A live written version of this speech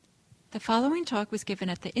The following talk was given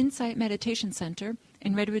at the Insight Meditation Center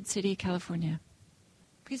in Redwood City, California.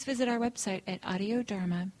 Please visit our website at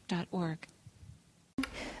audiodharma.org.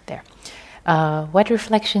 There. What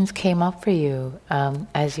reflections came up for you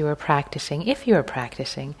as you were practicing, if you were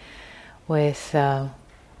practicing, with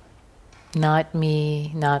not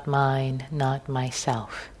me, not mine, not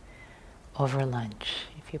myself, over lunch?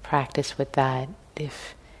 If you practice with that,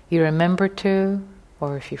 if you remember to,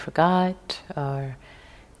 or if you forgot, or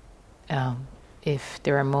if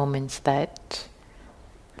there are moments that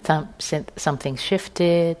something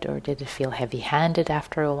shifted, or did it feel heavy-handed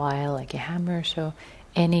after a while, like a hammer? So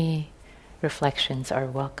any reflections are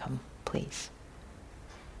welcome, please.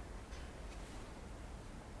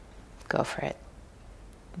 Go for it.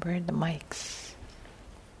 Where are the mics?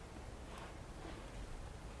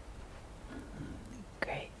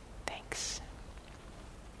 Great, thanks.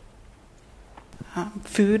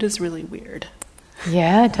 Food is really weird.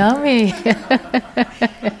 Yeah, tell me.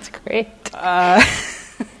 That's great. I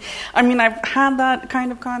mean, I've had that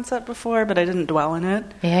kind of concept before, but I didn't dwell in it.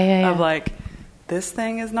 Yeah. Of like, this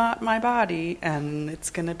thing is not my body, and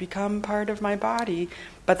it's going to become part of my body.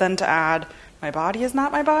 But then to add, my body is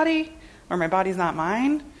not my body, or my body's not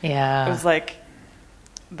mine. Yeah. It was like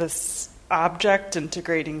this object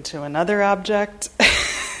integrating to another object.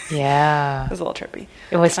 Yeah. It was a little trippy.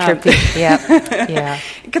 It was trippy. Yeah.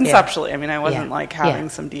 Conceptually, yeah. I mean, I wasn't like having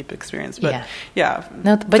some deep experience, but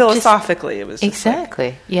No, but philosophically, it was just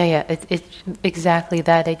exactly. Like, it's exactly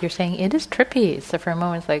that you're saying. It is trippy. So for a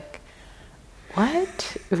moment, it's like,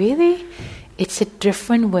 what? Really? It's a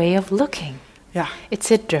different way of looking. Yeah.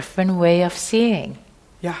 It's a different way of seeing.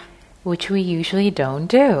 Yeah. Which we usually don't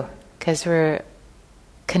do because we're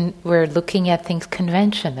looking at things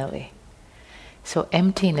conventionally. So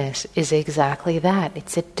emptiness is exactly that.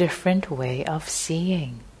 It's a different way of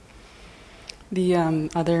seeing. The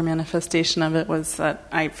other manifestation of it was that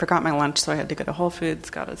I forgot my lunch, so I had to go to Whole Foods,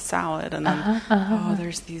 got a salad, and then,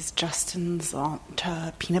 there's these Justin's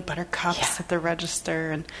peanut butter cups at the register,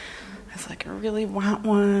 and I was like, I really want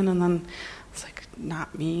one, and then it's like,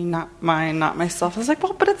 not me, not mine, not myself. I was like,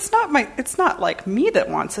 well, but it's not like me that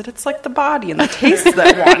wants it. It's like the body and the taste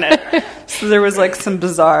that want it. So there was like some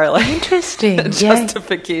bizarre, like, interesting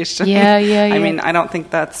justification. Yeah. I mean, I don't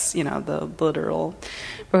think that's, the literal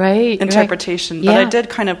interpretation, right. But I did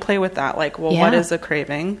kind of play with that. Like, well, what is a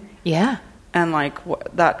craving? Yeah. And like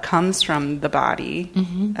that comes from the body,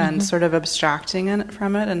 and sort of abstracting it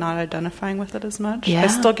from it and not identifying with it as much. Yeah. I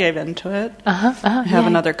still gave into it. I have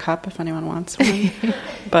another cup if anyone wants one.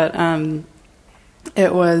 But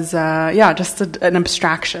it was just an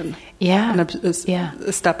abstraction. Yeah,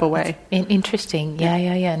 a step away. Interesting. Yeah.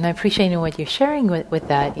 And I appreciate what you're sharing with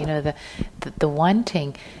that. The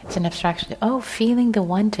wanting. It's an abstraction. Oh, feeling the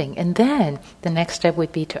wanting, and then the next step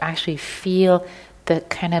would be to actually feel the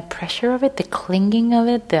kind of pressure of it, the clinging of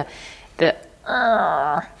it, the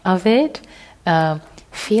of it,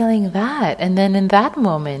 feeling that, and then in that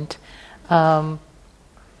moment, there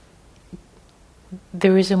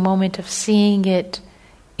is a moment of seeing it,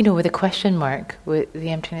 with a question mark, with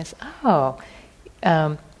the emptiness.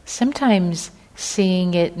 Sometimes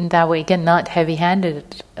seeing it in that way, again, not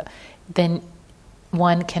heavy-handed, then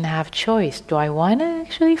one can have choice. Do I want to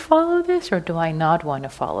actually follow this, or do I not want to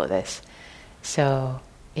follow this? So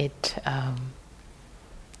it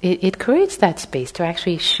creates that space to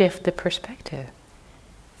actually shift the perspective.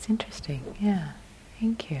 It's interesting. Yeah.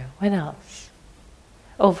 Thank you. What else?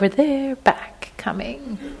 Over there, back,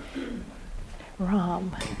 coming.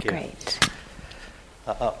 Ram. Great.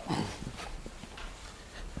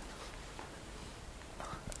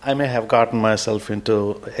 I may have gotten myself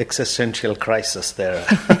into existential crisis there.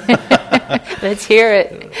 Let's hear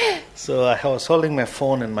it. So I was holding my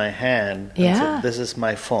phone in my hand and said, this is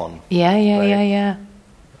my phone. Yeah.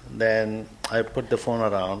 Then I put the phone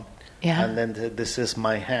around and then said, this is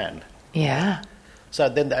my hand. Yeah. So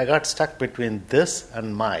then I got stuck between this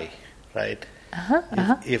and my, right?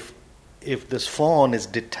 If this phone is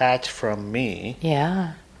detached from me,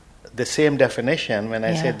 the same definition, when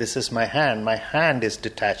I say this is my hand is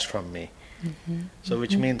detached from me. So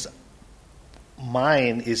which means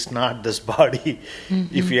mine is not this body.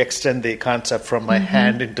 If you extend the concept from my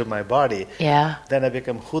hand into my body, then I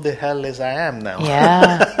become who the hell is I am now.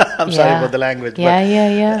 I'm sorry about the language, but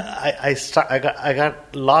I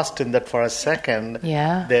got lost in that for a second.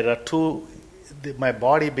 There are two. My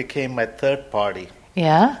body became my third party.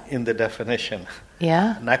 In the definition.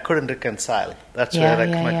 And I couldn't reconcile. That's where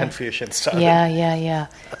my confusion started.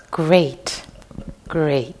 Great.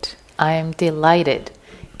 I am delighted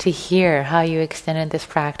to hear how you extended this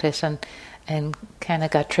practice and and kind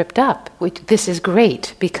of got tripped up. This is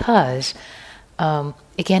great because,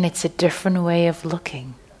 again, it's a different way of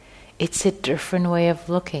looking. It's a different way of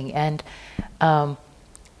looking, and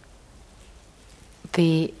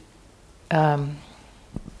the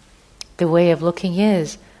way of looking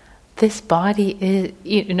is, this body is,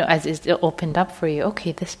 as it's opened up for you.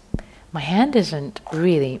 Okay, my hand isn't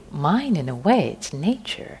really mine in a way; it's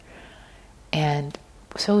nature, and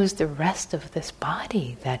so is the rest of this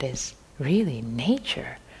body that is really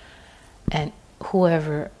nature. And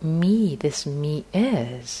whoever this me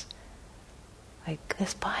is, like,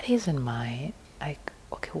 this body isn't mine. Like,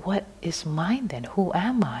 okay, what is mine then? Who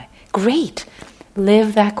am I? Great!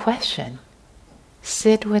 Live that question.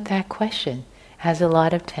 Sit with that question. Has a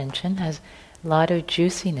lot of tension, has a lot of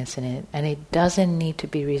juiciness in it, and it doesn't need to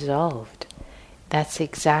be resolved. That's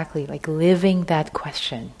exactly, like, living that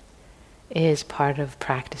question is part of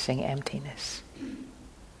practicing emptiness.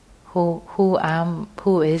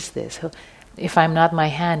 Who is this? If I'm not my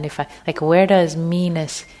hand, where does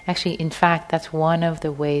me-ness, actually, in fact, that's one of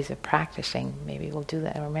the ways of practicing. Maybe we'll do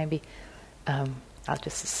that, or maybe I'll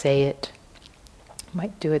just say it.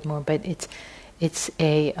 Might do it more, but it's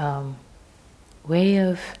a way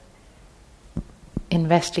of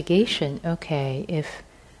investigation. Okay,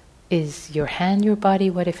 is your hand your body?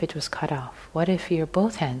 What if it was cut off? What if you're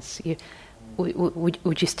both hands?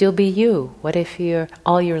 Would you still be you? What if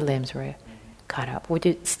all your limbs were cut off? Would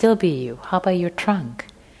it still be you? How about your trunk?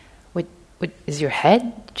 Is your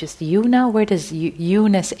head just you now? Where does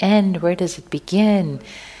you-ness end? Where does it begin?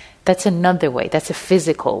 That's another way. That's a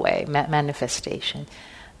physical way, manifestation,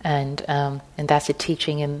 and that's a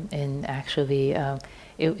teaching in actually.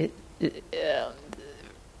 It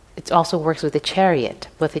also works with the chariot,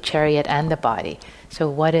 both the chariot and the body. So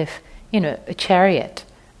what if a chariot?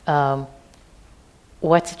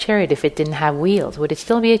 What's a chariot if it didn't have wheels? Would it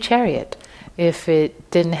still be a chariot? If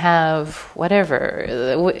it didn't have whatever,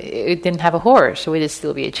 it didn't have a horse, would it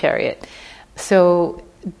still be a chariot? So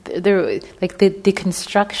there, like the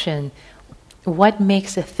deconstruction, what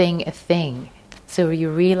makes a thing? So you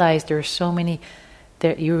realize there are so many.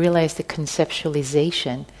 You realize the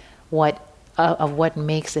conceptualization, of what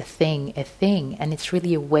makes a thing, and it's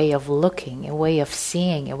really a way of looking, a way of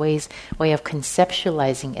seeing, a way of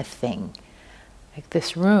conceptualizing a thing. Like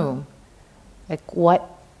this room, like what,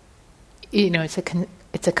 it's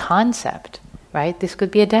a concept, right? This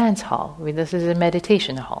could be a dance hall. This is a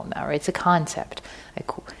meditation hall now, right? It's a concept. Like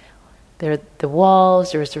there are the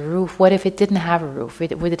walls, there's the roof. What if it didn't have a roof?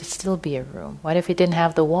 Would it still be a room? What if it didn't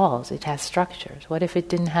have the walls? It has structures. What if it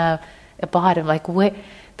didn't have a bottom? Like where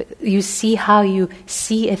you see how you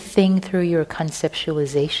see a thing through your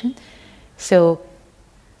conceptualization. So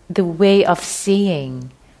the way of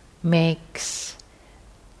seeing makes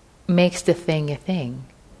the thing a thing,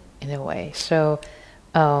 in a way. So,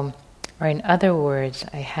 or in other words,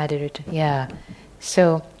 I had it written. Yeah.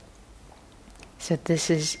 So this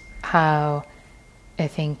is how I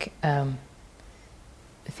think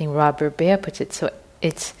Robert Bear puts it. So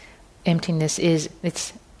emptiness is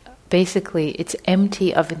basically it's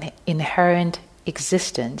empty of an inherent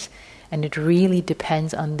existence, and it really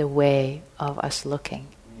depends on the way of us looking.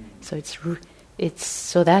 So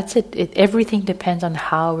so that's it. Everything depends on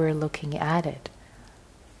how we're looking at it.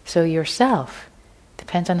 So yourself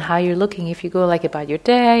depends on how you're looking. If you go like about your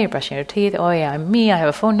day, you're brushing your teeth. Oh yeah, I'm me. I have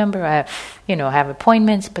a phone number. I have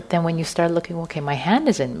appointments. But then when you start looking, okay, my hand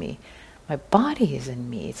is in me, my body is in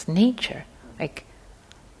me. It's nature. Like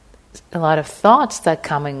a lot of thoughts that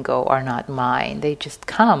come and go are not mine. They just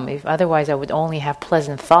come. If otherwise, I would only have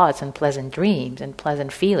pleasant thoughts and pleasant dreams and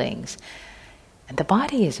pleasant feelings. And the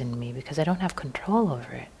body is in me because I don't have control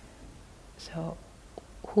over it. So,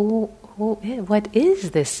 what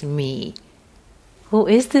is this me? Who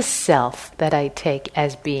is this self that I take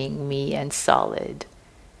as being me and solid?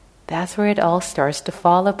 That's where it all starts to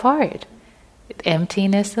fall apart.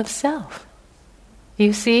 Emptiness of self.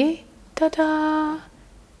 You see? Ta-da!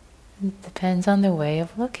 It depends on the way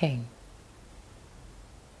of looking.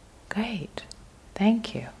 Great.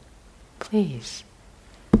 Thank you. Please.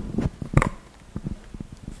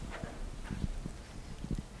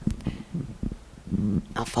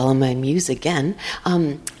 I'll follow my muse again.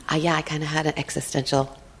 I kind of had an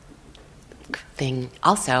existential thing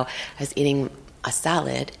also. I was eating a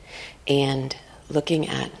salad and looking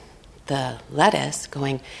at the lettuce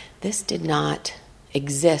going, this did not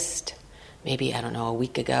exist maybe, I don't know, a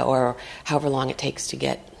week ago or however long it takes to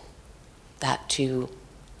get that to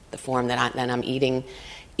the form that I'm eating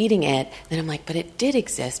it. Then I'm like, but it did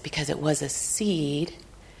exist because it was a seed.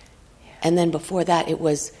 And then before that, it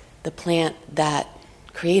was the plant that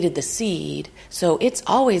created the seed, so it's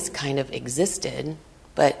always kind of existed,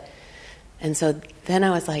 and so then I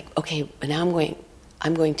was like, okay, but now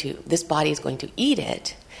this body is going to eat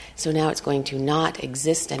it, so now it's going to not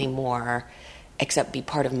exist anymore, except be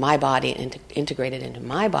part of my body and integrated into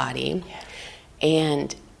my body. Yeah.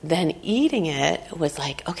 And then eating it was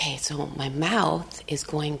like, okay, so my mouth is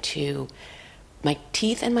going to, my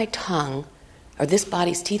teeth and my tongue, or this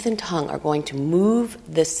body's teeth and tongue are going to move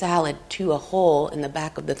the salad to a hole in the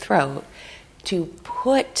back of the throat to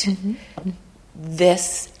put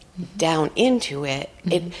this down into it.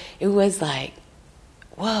 It was like,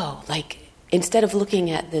 whoa, like instead of looking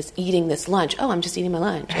at this, eating this lunch, oh, I'm just eating my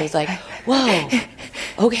lunch. I was like, whoa,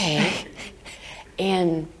 okay.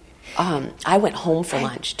 And I went home for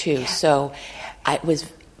lunch too, so it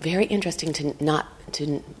was very interesting to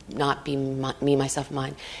not be me, myself,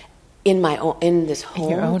 mine in this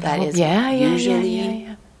home that home. Is usually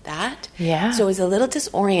that. Yeah. So it was a little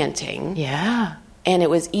disorienting. Yeah. And it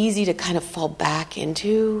was easy to kind of fall back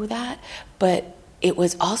into that, but it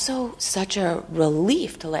was also such a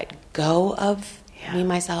relief to let go of me,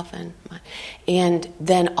 myself, and mine. And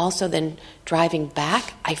then driving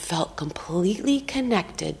back, I felt completely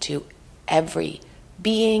connected to every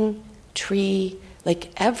being, tree,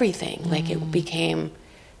 like everything. Like it became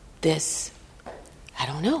this, I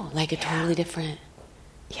don't know, like a totally different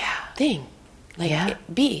thing. Like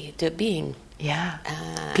being. Yeah.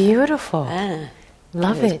 Beautiful.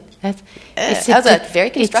 Love it. That was a very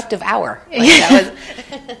constructive hour. Like that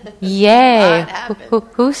was yay.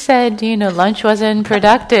 Who said, lunch wasn't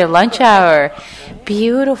productive? Lunch hour.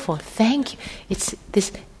 Beautiful. Thank you. It's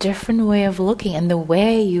this different way of looking, and the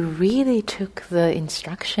way you really took the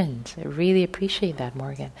instructions. I really appreciate that,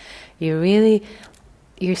 Morgan.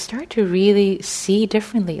 You start to really see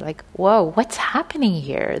differently. Like, whoa, what's happening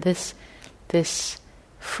here? This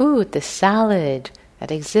food, this salad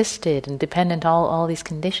that existed and dependent on all these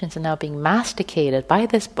conditions and now being masticated by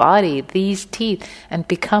this body, these teeth, and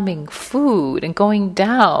becoming food and going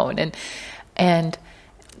down, and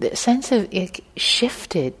the sense of it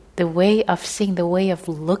shifted the way of seeing, the way of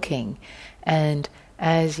looking, and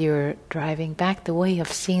as you're driving back, the way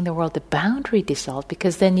of seeing the world, the boundary dissolved,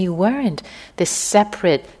 because then you weren't this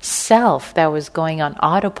separate self that was going on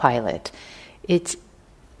autopilot. It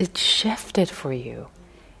shifted for you.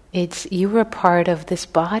 You were part of this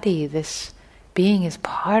body. This being is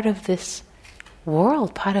part of this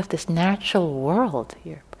world, part of this natural world.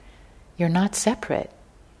 You're not separate.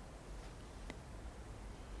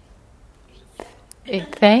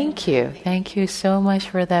 Thank you. Thank you so much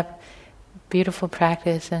for that beautiful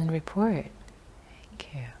practice and report. Thank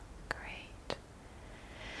you. Great.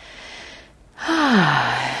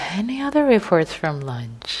 Any other reports from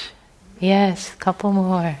lunch? Yes, a couple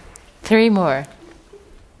more. 3 more.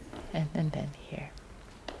 And then here.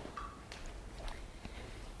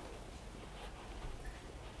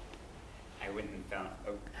 I went and found...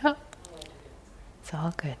 Oh. It's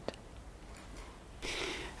all good.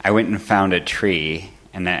 I went and found a tree,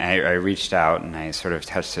 and I reached out and I sort of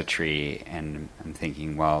touched the tree, and I'm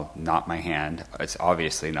thinking, well, not my hand. It's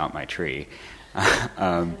obviously not my tree.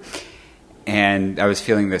 And I was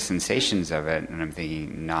feeling the sensations of it, and I'm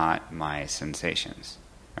thinking, not my sensations.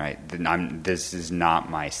 Right? This is not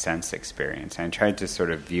my sense experience. And I tried to sort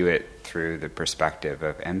of view it through the perspective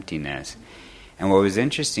of emptiness. And what was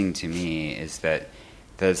interesting to me is that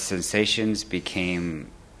the sensations became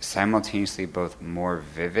simultaneously both more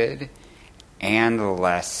vivid and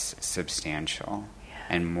less substantial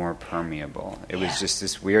and more permeable. It was just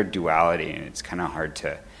this weird duality, and it's kind of hard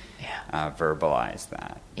to verbalize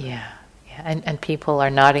that. Yeah. And people are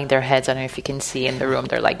nodding their heads. I don't know if you can see in the room.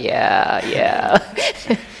 They're like, yeah.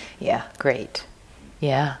 Yeah, great.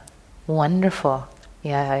 Yeah, wonderful.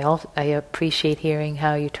 Yeah, I appreciate hearing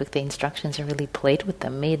how you took the instructions and really played with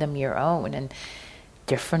them, made them your own, and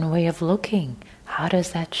different way of looking. How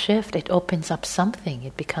does that shift? It opens up something.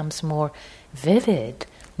 It becomes more vivid,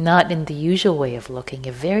 not in the usual way of looking,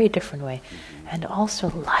 a very different way. And also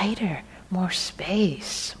lighter, more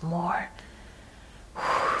space, more...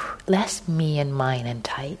 less me and mine and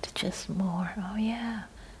tight, just more,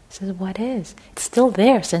 this is what is. It's still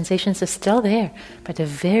there, sensations are still there, but a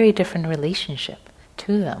very different relationship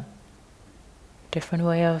to them. Different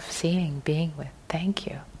way of seeing, being with. Thank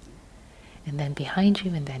you. And then behind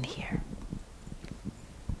you, and then here.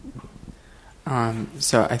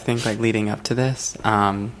 So I think leading up to this,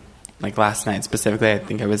 last night specifically, I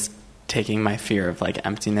think I was taking my fear of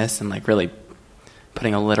emptiness and really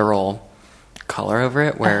putting a literal color over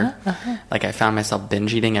it, where like I found myself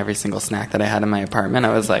binge eating every single snack that I had in my apartment.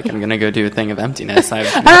 I was like, I'm gonna go do a thing of emptiness. I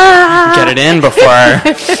get it in before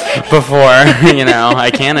I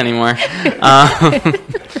can't anymore.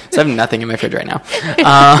 So I have nothing in my fridge right now.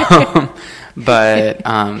 But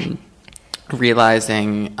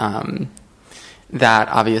realizing that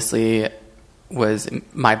obviously was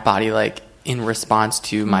my body like in response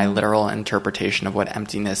to my literal interpretation of what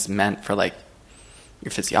emptiness meant for like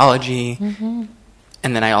your physiology.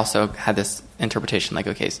 And then I also had this interpretation like,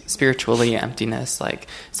 okay, spiritually, emptiness, like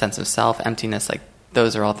sense of self, emptiness, like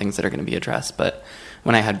those are all things that are going to be addressed. But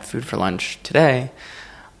when I had food for lunch today,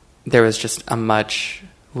 there was just a much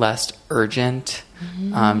less urgent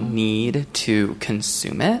need to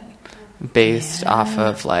consume it based off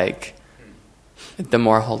of like the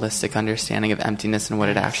more holistic understanding of emptiness and what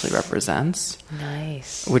it actually represents.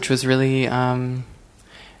 Nice. Which was really,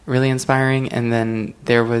 really inspiring. And then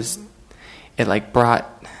it like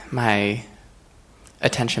brought my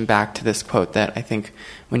attention back to this quote that I think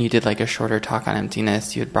when you did like a shorter talk on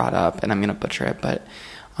emptiness, you had brought up, and I'm going to butcher it, but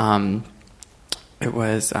it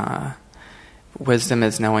was, wisdom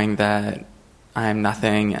is knowing that I am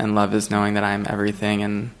nothing, and love is knowing that I am everything,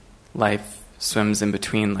 and life swims in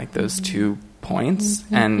between like those 2 points.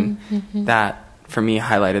 And that for me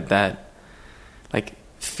highlighted that like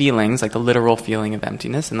feelings, like the literal feeling of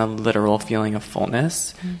emptiness and the literal feeling of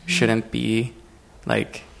fullness shouldn't be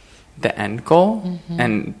like the end goal,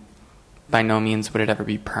 and by no means would it ever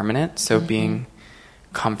be permanent. So being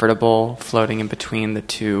comfortable floating in between the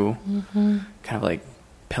 2 kind of like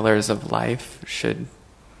pillars of life should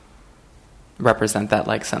represent that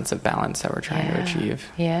like sense of balance that we're trying to achieve.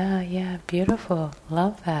 Yeah, beautiful.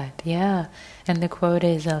 Love that. Yeah. And the quote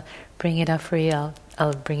is, I'll bring it up for you,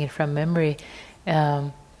 I'll bring it from memory,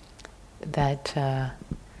 that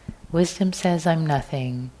wisdom says I'm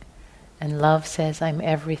nothing, and love says I'm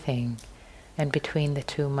everything, and between the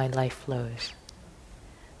 2 my life flows.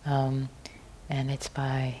 And it's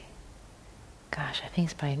by, I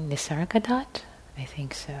think it's by Nisargadatta. I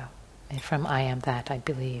think so. And from I Am That, I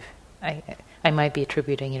believe. I might be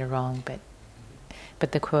attributing it wrong, but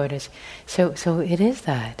the quote is so it is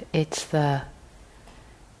that. It's the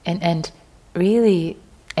and really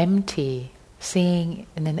empty, seeing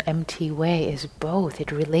in an empty way is both.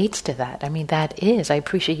 It relates to that. I mean, that is, I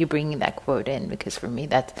appreciate you bringing that quote in, because for me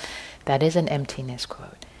that is an emptiness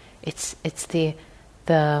quote. It's the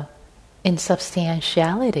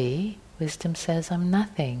insubstantiality. Wisdom says I'm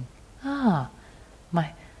nothing.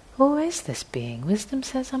 Who is this being? Wisdom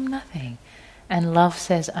says I'm nothing. And love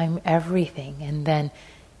says I'm everything. And then,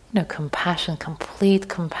 compassion, complete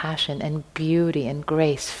compassion and beauty and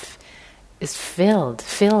grace is fills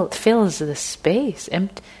the space,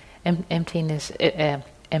 emptiness,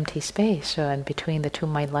 empty space. So, and between the 2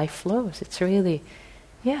 my life flows. It's really,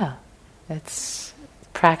 it's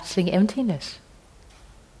practicing emptiness.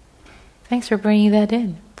 Thanks for bringing that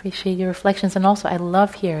in. Appreciate your reflections. And also I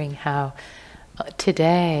love hearing how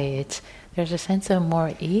today there's a sense of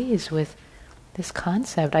more ease with this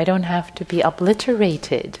concept. I don't have to be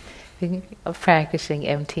obliterated of practicing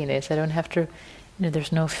emptiness. I don't have to,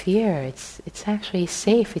 there's no fear. It's actually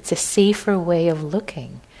safe. It's a safer way of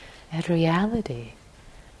looking at reality,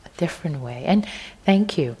 a different way. And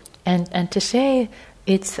thank you. And to say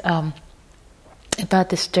it's about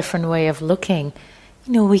this different way of looking,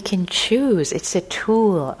 we can choose. It's a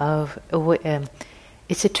tool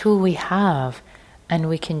it's a tool we have, and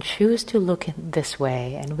we can choose to look in this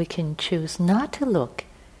way, and we can choose not to look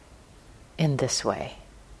in this way.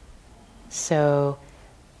 So,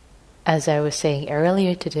 as I was saying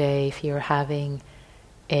earlier today, if you're having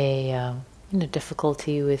a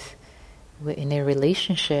difficulty in a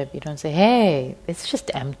relationship, you don't say, "Hey, it's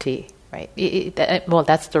just empty," right? Well,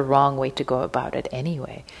 that's the wrong way to go about it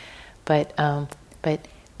anyway. But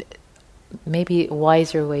maybe a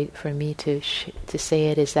wiser way for me to say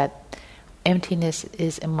it is that emptiness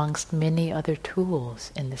is amongst many other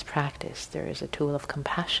tools in this practice. There is a tool of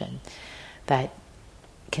compassion that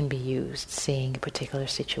can be used, seeing a particular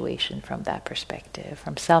situation from that perspective,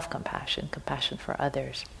 from self-compassion, compassion for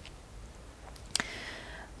others.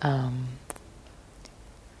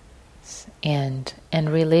 And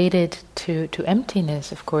related to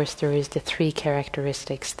emptiness, of course, there is the 3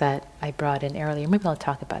 characteristics that I brought in earlier. Maybe I'll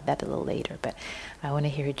talk about that a little later, but I want to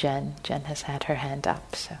hear Jen. Jen has had her hand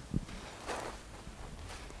up, so.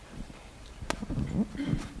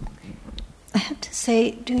 I have to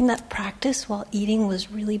say, doing that practice while eating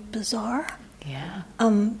was really bizarre. Yeah.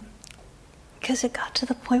 Because it got to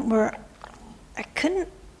the point where I couldn't.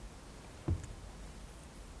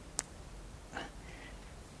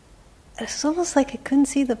 It's almost like I couldn't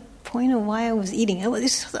see the point of why I was eating.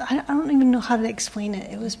 I don't even know how to explain it.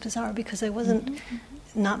 It was bizarre because I wasn't,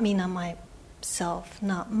 not me, not myself,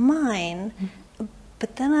 not mine.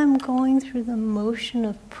 But then I'm going through the motion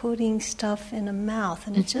of putting stuff in a mouth,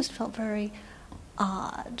 and it just felt very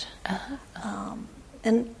odd.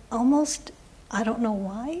 And almost, I don't know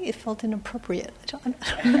why, it felt inappropriate.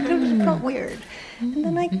 It felt weird. And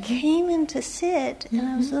then I came in to sit, and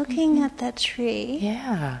I was looking at that tree.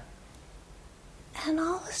 Yeah. And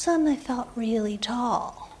all of a sudden I felt really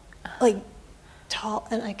tall. Like, tall,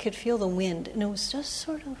 and I could feel the wind. And it was just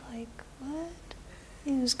sort of like, what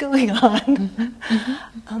is going on?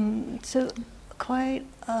 So quite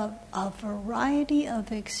a variety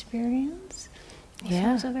of experience. So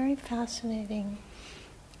it was a very fascinating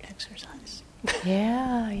exercise.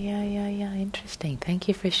 Yeah. Interesting. Thank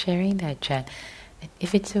you for sharing that, Jen.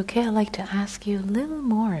 If it's okay, I'd like to ask you a little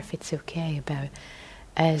more, if it's okay, about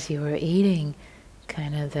as you were eating,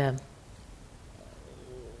 kind of the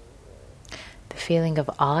feeling of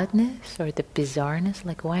oddness or the bizarreness,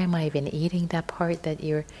 like why am I even eating that part that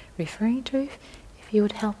you're referring to? If you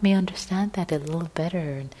would help me understand that a little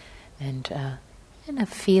better and kind of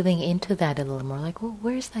feeling into that a little more, like, well,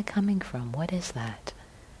 where's that coming from? What is that?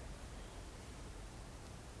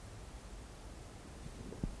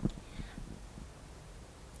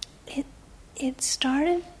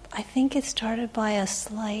 I think it started by a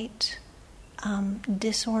slight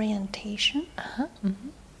disorientation.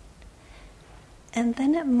 And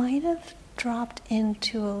then it might have dropped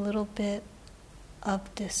into a little bit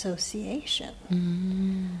of dissociation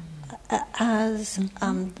as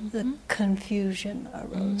the confusion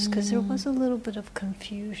arose, because there was a little bit of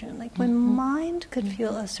confusion. Like my mind could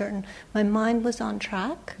feel my mind was on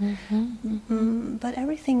track, but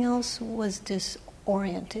everything else was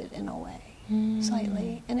disoriented in a way.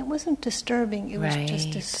 Slightly, and it wasn't disturbing, it was just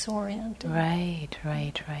disorienting. Right.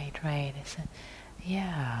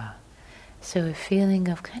 Yeah. So a feeling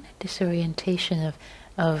of kind of disorientation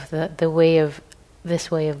of the way of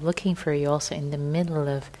this way of looking for you also in the middle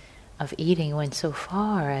of eating went so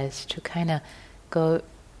far as to kind of go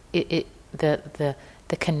the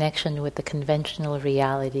connection with the conventional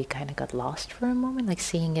reality kind of got lost for a moment, like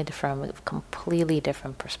seeing it from a completely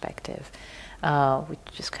different perspective.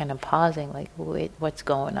 Just kind of pausing, like, wait, what's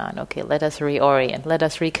going on? Okay, let us reorient, let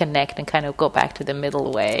us reconnect and kind of go back to the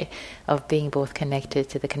middle way of being both connected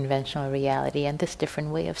to the conventional reality and this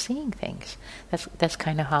different way of seeing things. That's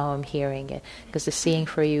kind of how I'm hearing it. Because the seeing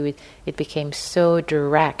for you, it became so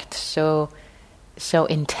direct, so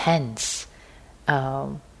intense, that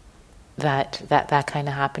kind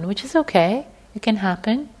of happened, which is okay. It can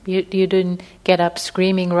happen. You didn't get up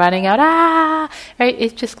screaming, running out, right?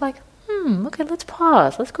 It's just like, okay, let's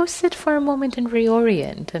pause. Let's go sit for a moment and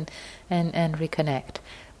reorient and reconnect,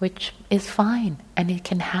 which is fine, and it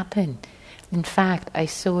can happen. In fact, I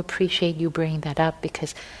so appreciate you bringing that up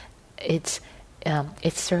because it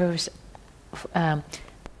serves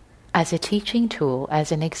as a teaching tool,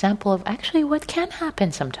 as an example of actually what can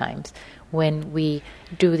happen sometimes when we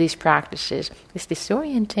do these practices. It's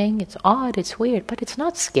disorienting, it's odd, it's weird, but it's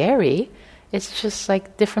not scary. It's just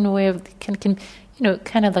like different way of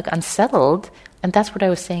kind of like unsettled, and that's what I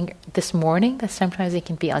was saying this morning, that sometimes it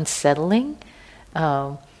can be unsettling,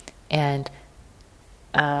 and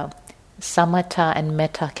samatha and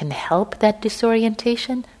metta can help that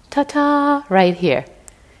disorientation. Ta-ta! Right here.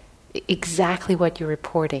 Exactly what you're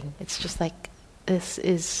reporting. It's just like, this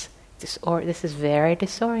is very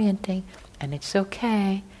disorienting, and it's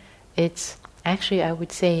okay. It's actually, I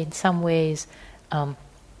would say, in some ways,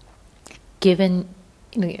 given,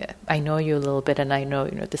 I know you a little bit, and I know,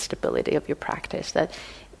 the stability of your practice, that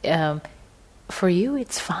for you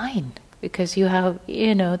it's fine, because you have,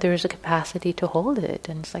 there's a capacity to hold it,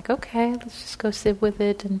 and it's like, okay, let's just go sit with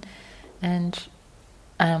it, and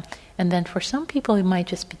then for some people it might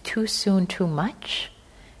just be too soon, too much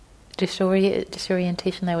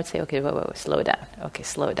disorientation. I would say, okay, whoa, slow down. Okay,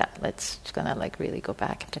 slow down. Let's just gonna really go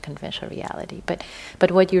back into conventional reality. But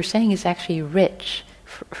what you're saying is actually rich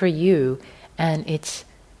for you. And it's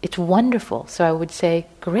wonderful. So I would say,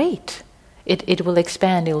 great. It will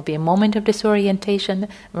expand. It will be a moment of disorientation.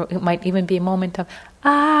 Or it might even be a moment of,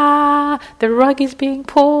 the rug is being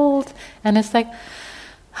pulled. And it's like,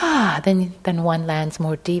 then one lands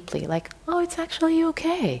more deeply. Like, it's actually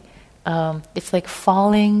okay. It's like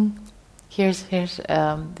falling. Here's this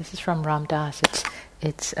is from Ram Dass.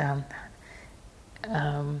 It's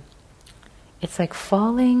like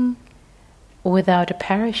falling without a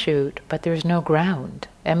parachute, but there's no ground.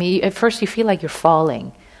 I mean, at first you feel like you're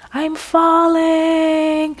falling. I'm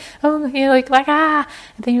falling! Oh, you're like, and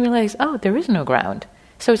then you realize, there is no ground.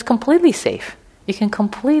 So it's completely safe. You can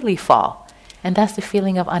completely fall. And that's the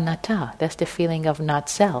feeling of anatta. That's the feeling of not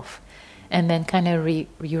self. And then kind of you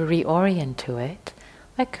reorient to it.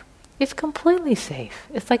 Like, it's completely safe.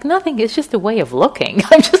 It's like nothing. It's just a way of looking.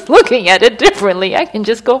 I'm just looking at it differently. I can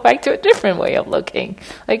just go back to a different way of looking.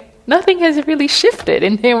 Like, nothing has really shifted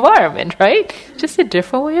in the environment, right? Just a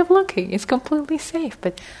different way of looking. It's completely safe.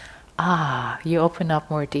 But, you open up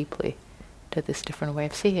more deeply to this different way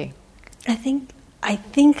of seeing. I think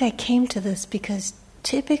I came to this because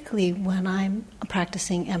typically when I'm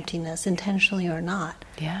practicing emptiness, intentionally or not,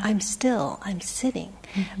 I'm sitting.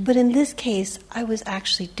 Mm-hmm. But in this case, I was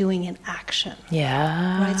actually doing an action.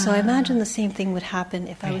 Yeah. Right? So I imagine the same thing would happen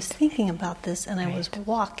if I was thinking about this and I was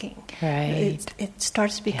walking. Right. It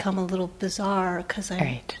starts to become a little bizarre because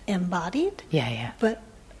I'm embodied. Yeah. But,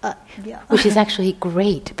 Which is actually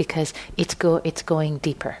great because it's going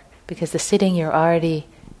deeper. Because the sitting, you've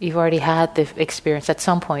already had the experience. At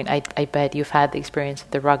some point, I bet you've had the experience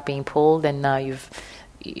of the rug being pulled, and now you're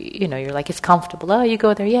like, it's comfortable. Oh, you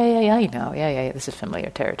go there, I know, this is familiar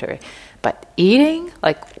territory. But eating,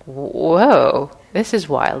 like, whoa, this is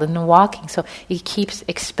wild. And then walking, so it keeps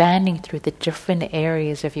expanding through the different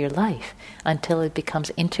areas of your life until it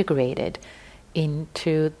becomes integrated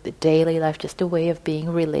into the daily life, just a way of being,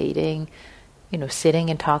 relating, sitting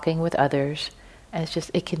and talking with others. And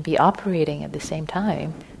it can be operating at the same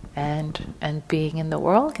time, and being in the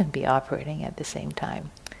world can be operating at the same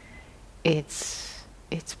time. It's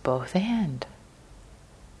both and.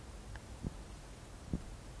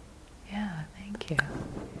 Yeah, thank you.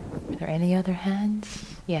 Are there any other hands?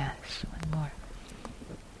 Yes, one more.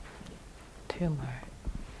 Two more.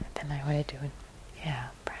 Then I want to do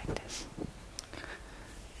practice.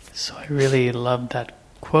 So I really loved that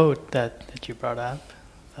quote that you brought up.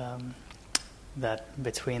 That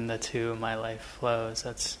between the two, my life flows.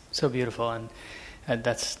 That's so beautiful, and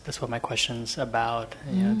that's what my question's about.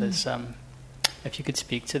 This, if you could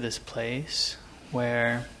speak to this place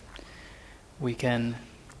where we can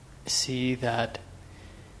see that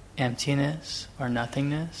emptiness or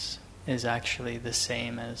nothingness is actually the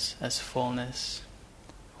same as fullness,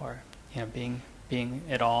 or being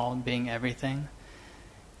it all, being everything.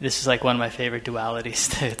 This is like one of my favorite dualities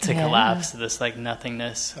to collapse, this like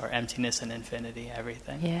nothingness or emptiness and infinity,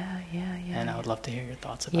 everything. Yeah. And I would love to hear your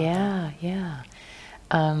thoughts about that. Yeah.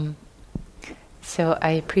 So I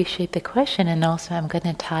appreciate the question, and also I'm going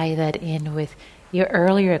to tie that in with your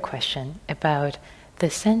earlier question about the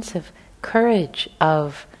sense of courage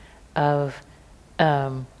of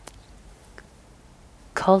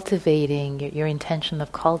cultivating your intention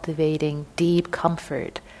of cultivating deep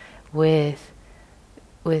comfort with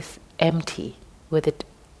empty,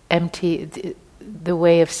 the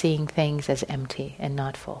way of seeing things as empty and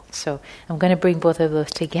not full. So I'm going to bring both of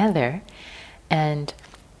those together, and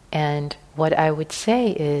what I would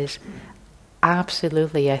say is,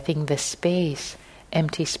 absolutely, I think the space,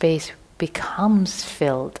 empty space, becomes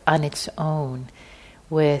filled on its own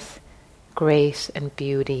with grace and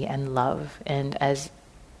beauty and love, and as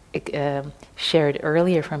shared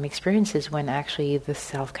earlier from experiences when actually the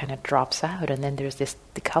self kind of drops out, and then there's this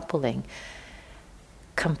decoupling,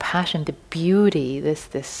 compassion, the beauty,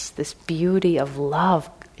 this beauty of love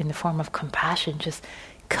in the form of compassion just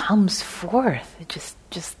comes forth. It just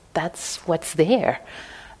that's what's there,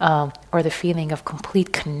 or the feeling of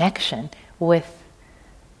complete connection with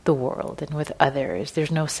the world and with others.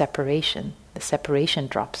 There's no separation. The separation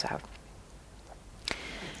drops out.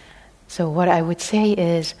 So what I would say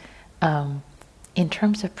is, in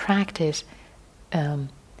terms of practice,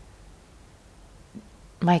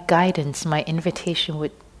 my guidance, my invitation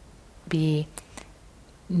would be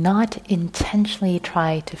not intentionally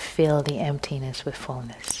try to fill the emptiness with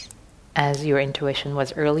fullness, as your intuition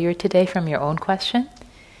was earlier today from your own question,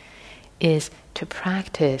 is to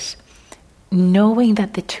practice knowing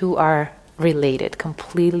that the two are related,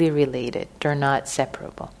 completely related. They're not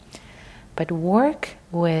separable. But work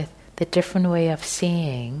with the different way of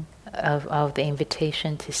seeing, of the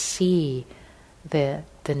invitation to see the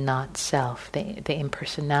not self, the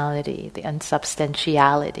impersonality, the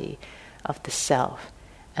unsubstantiality of the self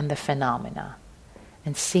and the phenomena.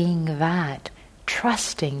 And seeing that,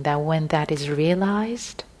 trusting that when that is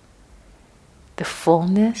realized, the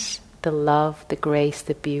fullness, the love, the grace,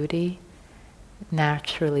 the beauty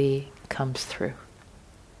naturally comes through.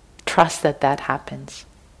 Trust that that happens.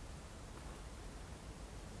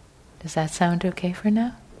 Does that sound okay for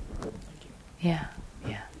now? Yeah.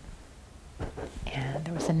 And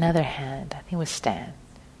there was another hand. I think it was Stan.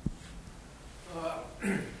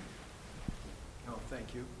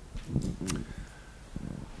 Thank you.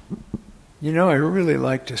 I really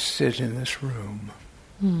like to sit in this room.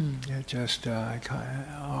 It just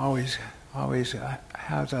always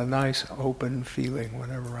has a nice open feeling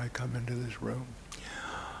whenever I come into this room.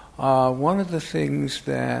 One of the things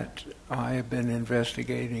that I have been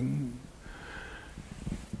investigating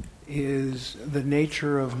is the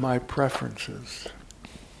nature of my preferences.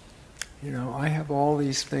 I have all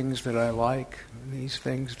these things that I like and these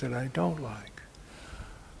things that I don't like.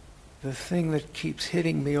 The thing that keeps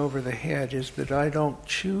hitting me over the head is that I don't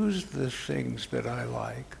choose the things that I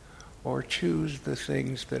like or choose the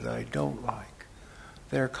things that I don't like.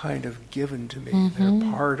 They're kind of given to me.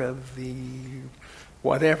 They're part of the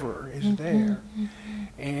whatever is there.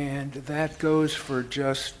 And that goes for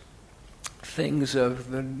just things of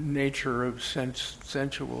the nature of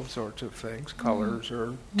sensual sorts of things, colors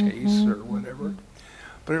or tastes or whatever.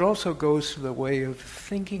 But it also goes to the way of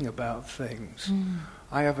thinking about things.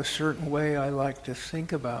 I have a certain way I like to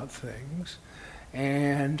think about things,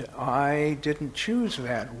 and I didn't choose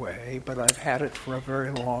that way, but I've had it for a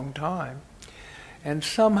very long time. And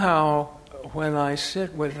somehow, when I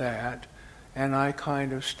sit with that, and I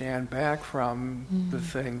kind of stand back from the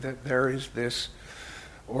thing that there is this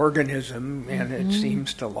organism, and it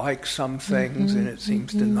seems to like some things, and it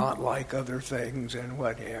seems to not like other things, and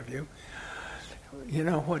what have you.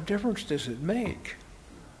 What difference does it make?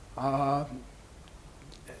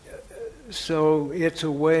 So it's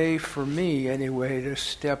a way for me, anyway, to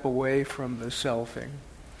step away from the selfing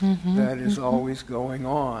that is always going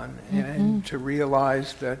on, and to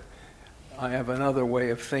realize that I have another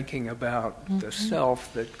way of thinking about the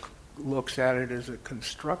self that looks at it as a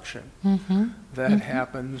construction that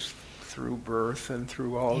happens through birth and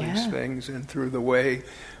through all these things and through the way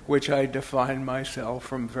which I define myself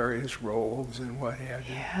from various roles and what have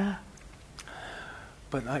you.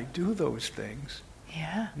 But I do those things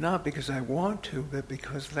not because I want to, but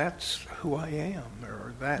because that's who I am,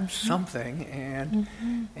 or that's something,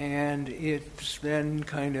 and it's then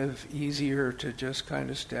kind of easier to just kind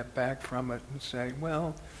of step back from it and say,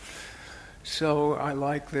 well, so I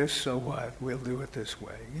like this, so what? We'll do it this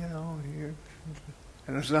way,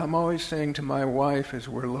 And as I'm always saying to my wife as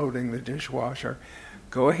we're loading the dishwasher,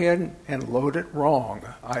 go ahead and load it wrong.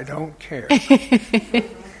 I don't care.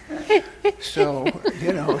 So,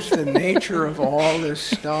 it's the nature of all this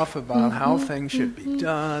stuff about how things should be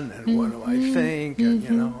done and what do I think, and,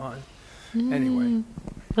 anyway.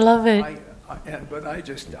 Love it. But I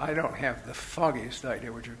don't have the foggiest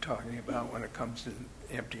idea what you're talking about when it comes to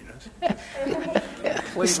emptiness.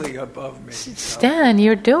 Completely above me. Stan,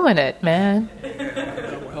 you're doing it, man.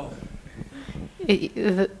 Well.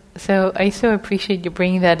 So I so appreciate you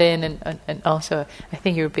bringing that in, and also I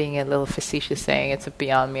think you're being a little facetious saying it's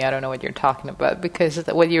beyond me, I don't know what you're talking about, because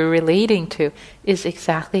what you're relating to is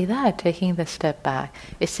exactly that, taking the step back.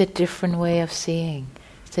 It's a different way of seeing.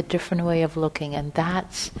 It's a different way of looking, and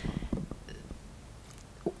that's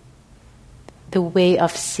the way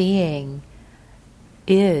of seeing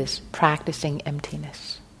is practicing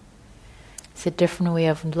emptiness. It's a different way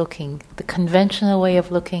of looking. The conventional way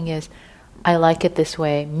of looking is, I like it this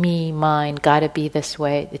way, me, mine, gotta be this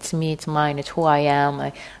way, it's me, it's mine, it's who I am,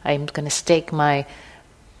 I'm going to stake my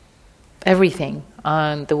everything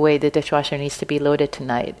on the way the dishwasher needs to be loaded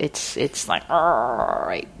tonight. It's like,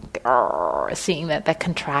 seeing that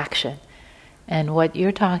contraction. And what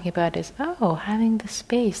you're talking about is, having the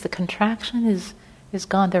space, the contraction is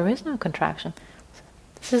gone, there is no contraction.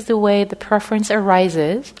 This is the way the preference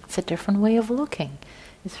arises, it's a different way of looking.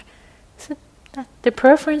 The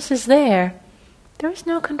preference is there. There is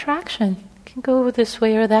no contraction. It can go this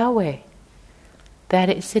way or that way. That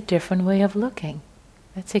is a different way of looking.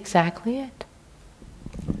 That's exactly it.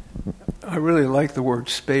 I really like the word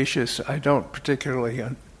spacious. I don't particularly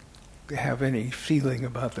have any feeling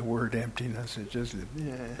about the word emptiness. It just...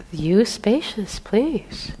 Use spacious,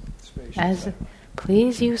 please.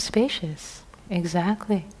 Please use spacious.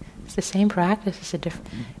 Exactly. It's the same practice.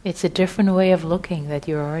 It's a different way of looking that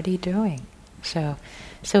you're already doing. So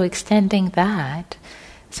extending that.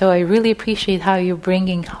 So I really appreciate how you're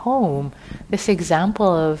bringing home this example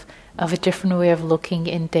of a different way of looking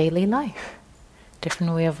in daily life,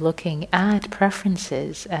 different way of looking at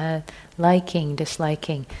preferences, at liking,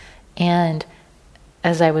 disliking, and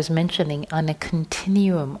as I was mentioning, on a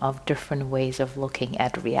continuum of different ways of looking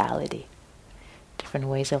at reality, different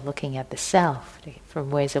ways of looking at the self, different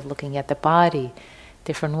ways of looking at the body,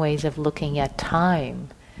 different ways of looking at time.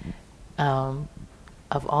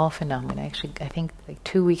 Of all phenomena. Actually, I think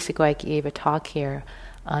 2 weeks ago I gave a talk here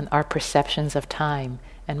on our perceptions of time,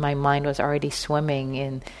 and my mind was already swimming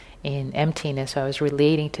in emptiness. So I was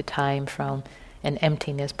relating to time from an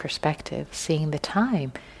emptiness perspective, seeing the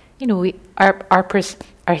time.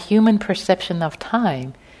 Our our human perception of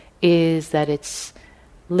time is that it's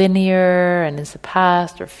linear and it's the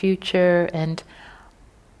past or future, and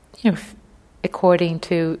according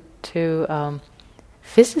to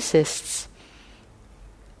physicists,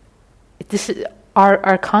 this is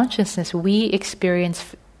our consciousness. We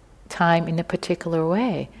experience time in a particular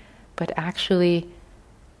way, but actually,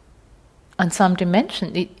 on some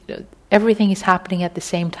dimension, everything is happening at the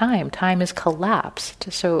same time. Time is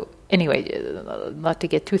collapsed. So anyway, not to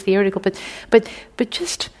get too theoretical, but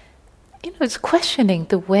just it's questioning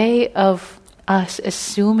the way of us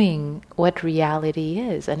assuming what reality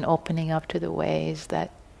is and opening up to the ways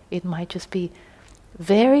that it might just be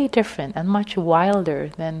very different and much wilder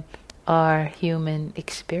than our human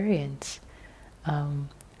experience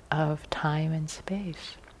of time and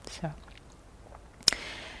space.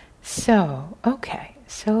 So okay.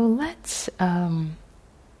 So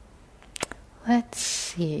let's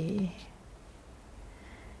see.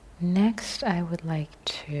 Next, I would like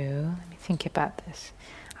to let me think about this.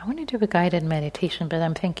 I want to do a guided meditation, but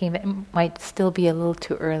I'm thinking that it might still be a little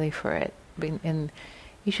too early for it. And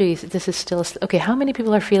usually, this is still okay. How many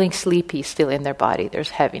people are feeling sleepy still in their body?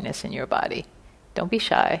 There's heaviness in your body. Don't be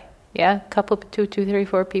shy. Yeah, a couple, 2, 3,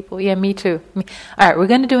 4 people. Yeah, me too. All right, we're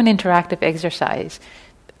going to do an interactive exercise.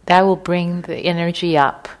 That will bring the energy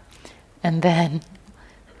up, and then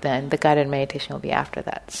the guided meditation will be after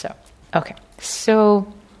that. So, okay.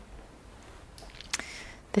 So,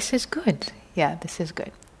 this is good. Yeah, this is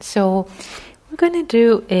good. So, we're going to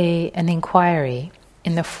do an inquiry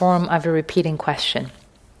in the form of a repeating question.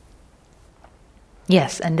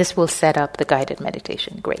 Yes, and this will set up the guided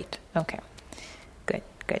meditation. Great. Okay.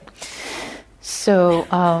 Good. So,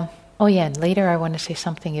 and later I want to say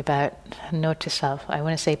something about note to self. I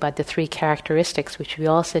want to say about the 3 characteristics, which we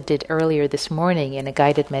also did earlier this morning in a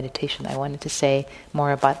guided meditation. I wanted to say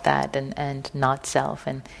more about that and not self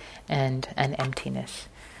and emptiness.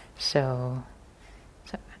 So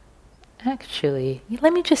actually,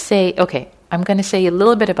 let me just say, okay, I'm going to say a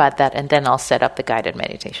little bit about that, and then I'll set up the guided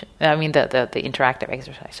meditation. I mean, the interactive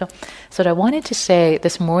exercise. So what I wanted to say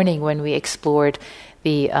this morning when we explored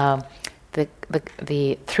the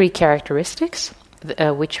 3 characteristics,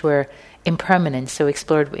 which were impermanence. So we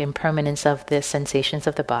explored impermanence of the sensations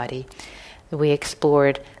of the body. We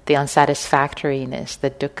explored the unsatisfactoriness, the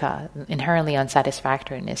dukkha, inherently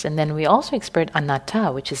unsatisfactoriness, and then we also explored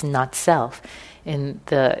anatta, which is not self, in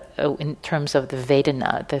terms of the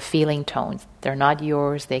Vedana, the feeling tones. They're not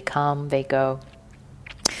yours. They come, they go.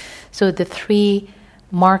 So the 3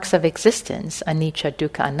 marks of existence, anicca,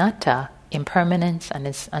 dukkha, anatta, impermanence and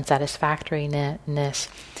its unsatisfactoriness,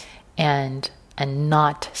 and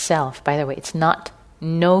not self. By the way, it's not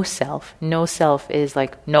no self. No self is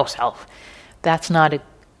like no self. That's not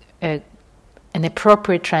an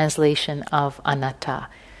appropriate translation of anatta.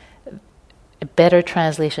 A better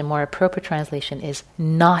translation, more appropriate translation is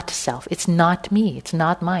not self. It's not me. It's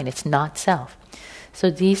not mine. It's not self. So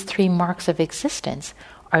these 3 marks of existence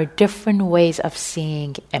are different ways of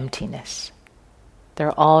seeing emptiness.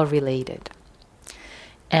 They're all related.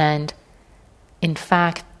 And in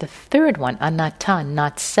fact, the 3rd one, anatta,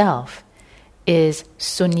 not self, is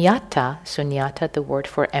sunyata, the word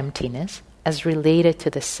for emptiness, as related to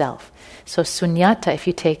the self. So sunyata, if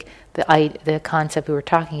you take the concept we were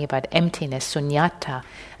talking about, emptiness, sunyata,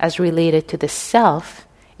 as related to the self,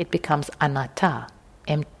 it becomes anatta,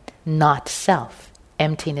 not self,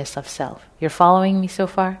 emptiness of self. You're following me so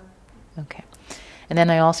far? Okay. And then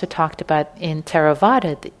I also talked about in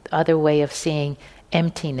Theravada, the other way of seeing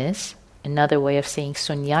emptiness, another way of seeing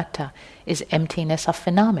sunyata, is emptiness of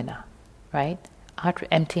phenomena, right?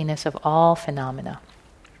 Emptiness of all phenomena.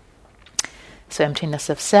 So emptiness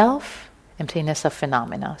of self, emptiness of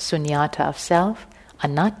phenomena, sunyata of self,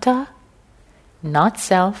 anatta, not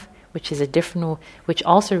self, which is which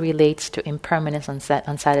also relates to impermanence and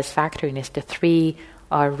unsatisfactoriness. The 3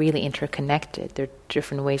 are really interconnected. They're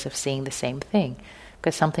different ways of seeing the same thing.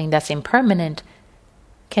 Because something that's impermanent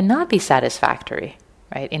cannot be satisfactory,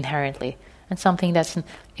 right, inherently. And something that's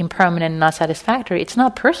impermanent and not satisfactory, it's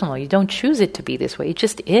not personal. You don't choose it to be this way. It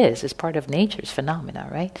just is. It's part of nature's phenomena,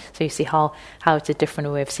 right? So you see how it's a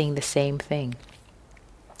different way of seeing the same thing,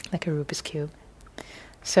 like a Rubik's Cube.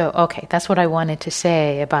 So, okay, that's what I wanted to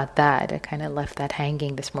say about that. I kind of left that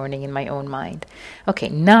hanging this morning in my own mind. Okay,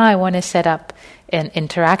 now I want to set up an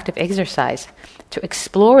interactive exercise to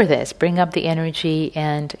explore this, bring up the energy,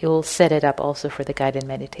 and it will set it up also for the guided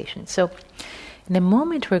meditation. So, in a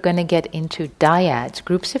moment, we're going to get into dyads,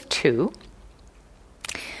 groups of 2,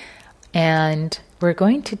 and we're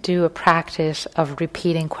going to do a practice of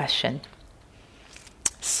repeating question.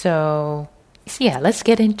 So yeah, let's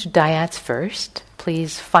get into dyads first.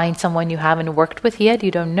 please find someone you haven't worked with yet,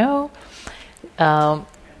 you don't know.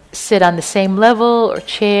 Sit on the same level or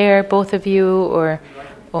chair, both of you, or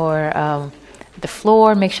the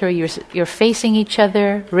floor. Make sure you're facing each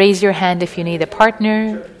other. Raise your hand if you need a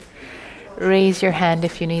partner. Raise your hand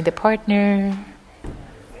if you need a partner.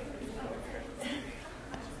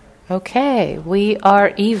 Okay, we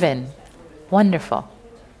are even. Wonderful.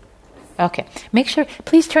 Okay, make sure,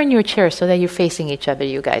 please turn your chair so that you're facing each other,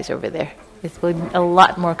 you guys over there. It will be a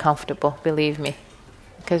lot more comfortable, believe me,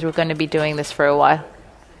 because we're going to be doing this for a while.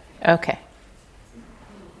 Okay.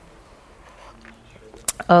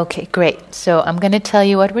 Okay, great. So I'm going to tell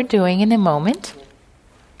you what we're doing in a moment.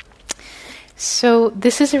 So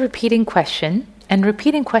this is a repeating question, and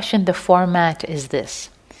repeating question, the format is this.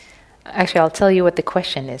 Actually, I'll tell you what the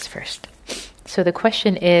question is first. So the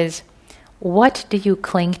question is, what do you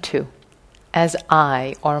cling to as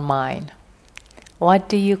I or mine? What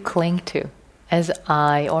do you cling to as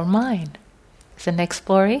I or mine? It's an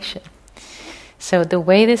exploration. So the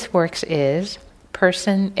way this works is,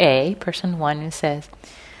 person A, person one, says,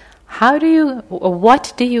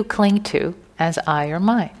 what do you cling to as I or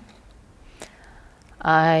mine?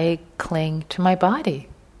 I cling to my body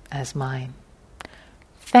as mine.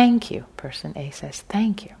 Thank you, person A says,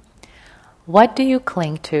 thank you. What do you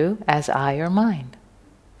cling to as I or mine?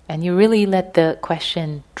 And you really let the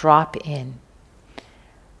question drop in.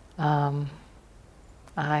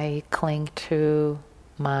 I cling to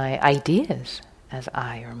my ideas as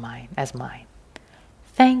I or mine, as mine.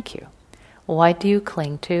 Thank you. What do you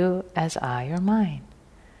cling to as I or mine?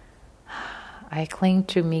 I cling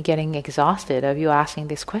to me getting exhausted of you asking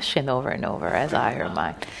this question over and over as I or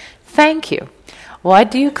mine. Thank you.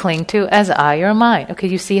 What do you cling to as I or mine? Okay,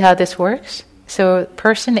 you see how this works? So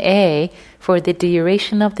person A, for the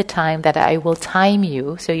duration of the time that I will time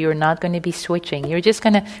you, so you're not going to be switching.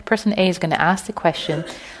 Person A is going to ask the question.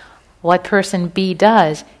 What person B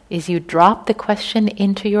does is you drop the question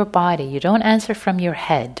into your body. You don't answer from your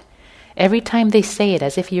head. Every time they say it,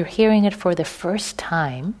 as if you're hearing it for the first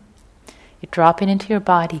time, you drop it into your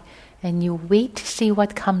body and you wait to see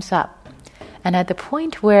what comes up. And at the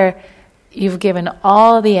point where you've given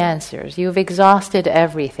all the answers, you've exhausted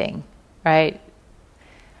everything, right?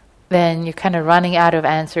 Then you're kind of running out of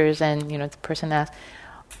answers, and the person asks,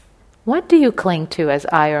 what do you cling to as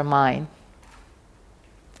I or mine?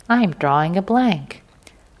 I'm drawing a blank.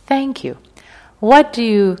 Thank you. What do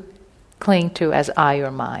you cling to as I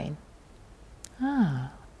or mine?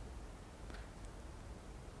 Wow,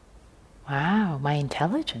 my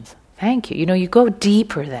intelligence. Thank you. You go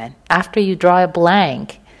deeper then. After you draw a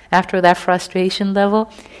blank, after that frustration level,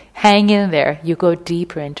 hang in there. You go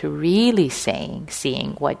deeper into really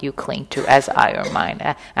seeing what you cling to as I or mine.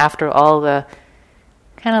 After all the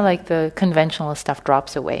kind of like the conventional stuff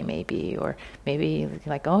drops away, maybe, or maybe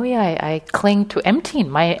like, oh yeah, I cling to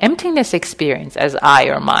my emptiness experience as I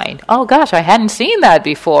or mine. Oh gosh, I hadn't seen that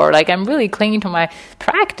before. Like I'm really clinging to my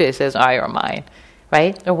practice as I or mine,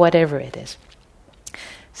 right? Or whatever it is.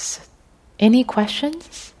 So, any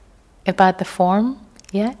questions about the form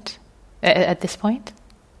yet at this point?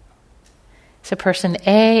 So person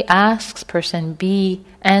A asks, person B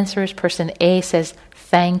answers, person A says,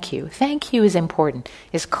 thank you. Thank you is important.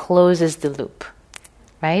 It closes the loop,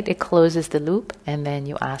 right? It closes the loop, and then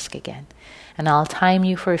you ask again. And I'll time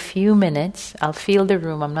you for a few minutes. I'll feel the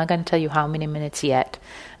room. I'm not going to tell you how many minutes yet.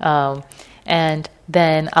 And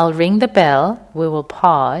then I'll ring the bell. We will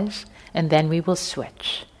pause, and then we will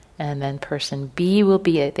switch. And then person B will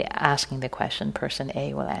be asking the question. Person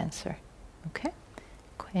A will answer. Okay?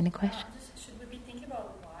 Any questions? Should we be thinking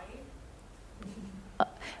about why?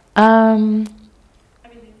 I mean,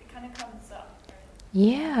 it kind of comes up, right?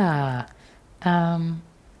 Yeah. Let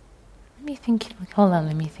me think. Hold on,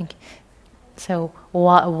 let me think. So,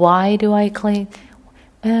 why do I cling?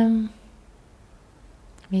 Let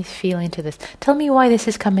me feel into this. Tell me why this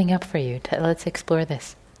is coming up for you. Let's explore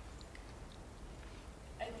this.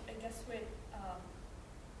 I guess with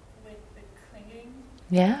the clinging,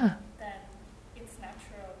 Yeah. then it's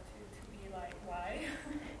natural to be like, why?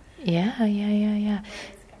 Yeah. Where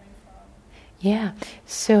it's coming from. Yeah.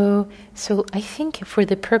 So I think for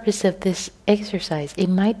the purpose of this exercise, it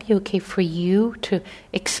might be okay for you to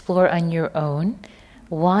explore on your own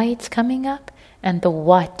why it's coming up and the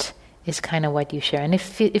what is kind of what you share. And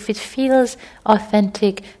if it feels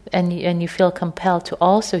authentic and you feel compelled to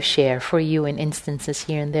also share for you in instances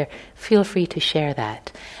here and there, feel free to share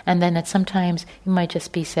that. And then at sometimes you might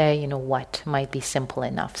just be say, what might be simple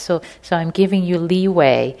enough. So I'm giving you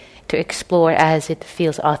leeway to explore as it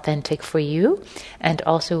feels authentic for you, and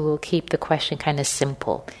also we'll keep the question kind of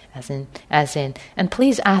simple, as in, and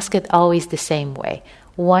please ask it always the same way.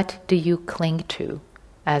 What do you cling to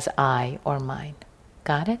as I or mine?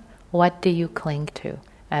 Got it? What do you cling to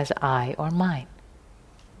as I or mine?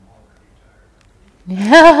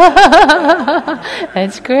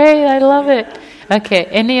 That's great. I love it. Okay.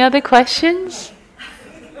 Any other questions?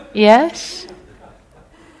 Yes?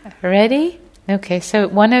 Ready? Okay. So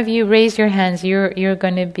one of you raise your hands. You're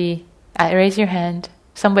going to be... raise your hand.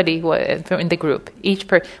 Somebody in the group.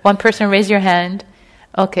 One person raise your hand.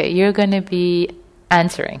 Okay. You're going to be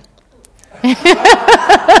answering.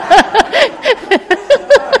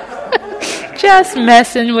 Just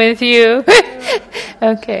messing with you.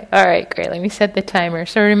 Okay, all right, great. Let me set the timer.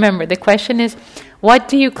 So remember, the question is, what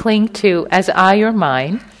do you cling to as I or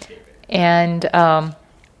mine? And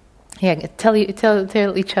tell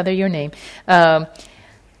each other your name.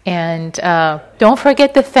 And don't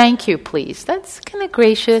forget the thank you, please. That's kind of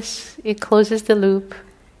gracious. It closes the loop.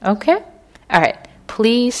 Okay? All right.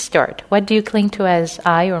 Please start. What do you cling to as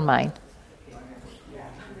I or mine?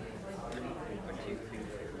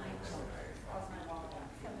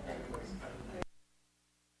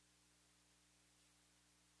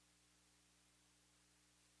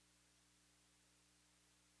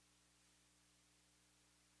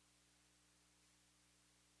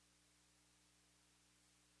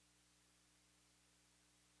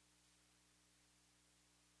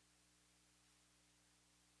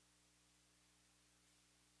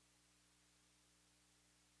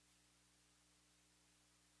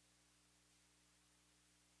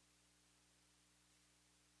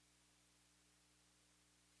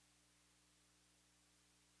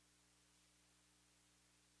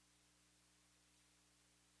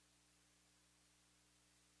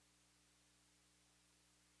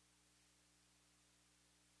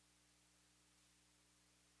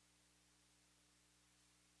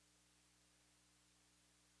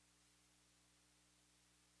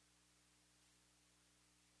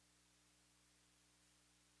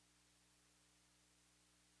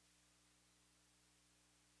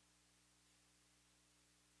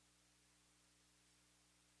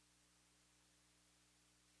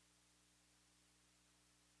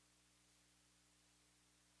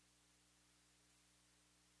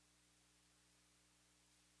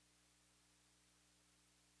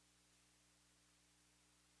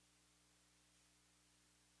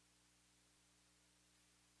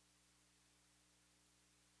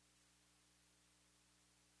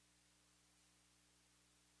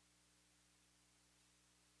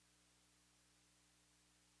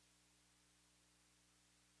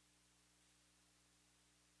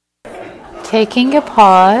 Taking a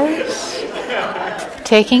pause,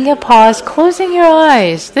 closing your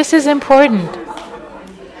eyes. This is important.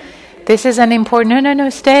 This is an important... No,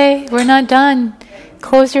 stay. We're not done.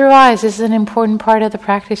 Close your eyes. This is an important part of the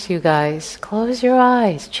practice, you guys. Close your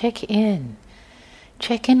eyes. Check in.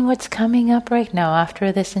 Check in what's coming up right now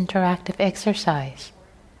after this interactive exercise.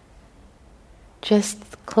 Just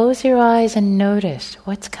close your eyes and notice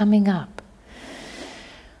what's coming up.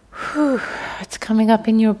 What's coming up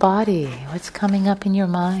in your body? What's coming up in your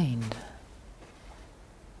mind?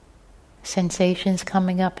 Sensations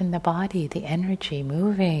coming up in the body, the energy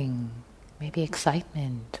moving, maybe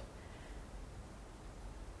excitement.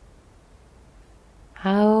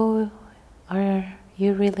 How are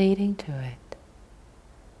you relating to it?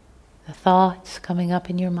 The thoughts coming up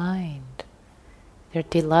in your mind, their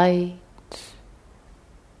delight,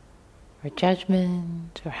 or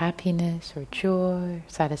judgment, or happiness, or joy, or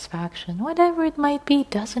satisfaction, whatever it might be,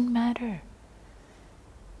 doesn't matter.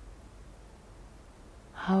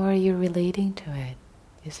 How are you relating to it?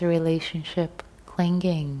 Is the relationship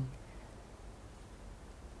clinging?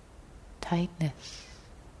 Tightness?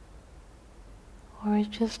 Or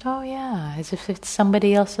just, as if it's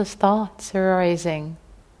somebody else's thoughts arising.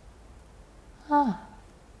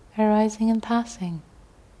 Arising and passing.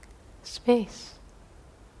 Space.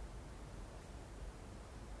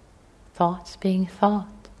 Thoughts being thought.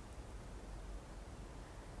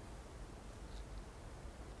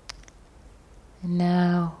 And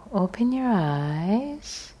now open your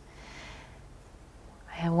eyes.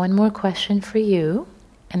 I have one more question for you,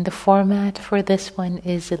 and the format for this one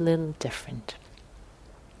is a little different.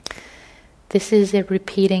 This is a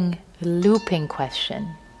repeating, looping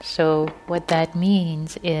question. So what that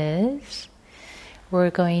means is we're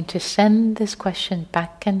going to send this question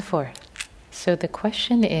back and forth. So the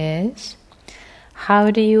question is, how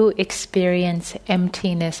do you experience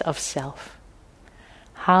emptiness of self?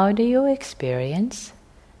 How do you experience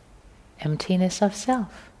emptiness of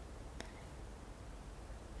self?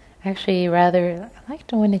 Actually, rather, I like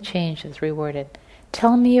to want to change this, reword it.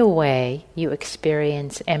 Tell me a way you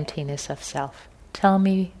experience emptiness of self. Tell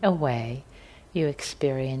me a way you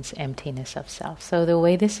experience emptiness of self. So the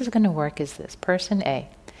way this is going to work is this. Person A,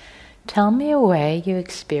 tell me a way you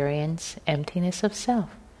experience emptiness of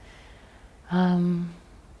self. I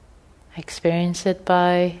experience it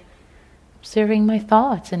by observing my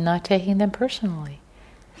thoughts and not taking them personally.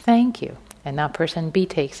 Thank you. And now person B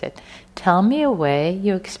takes it. Tell me a way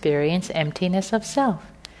you experience emptiness of self.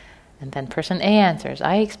 And then person A answers,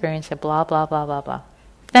 I experience it blah, blah, blah, blah, blah.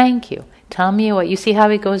 Thank you. Tell me what. You see how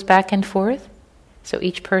it goes back and forth? So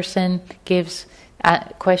each person gives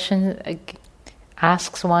questions,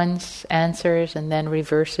 asks once, answers, and then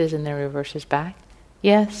reverses back.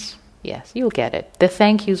 Yes, you'll get it. The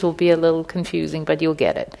thank yous will be a little confusing, but you'll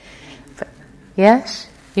get it. Yes?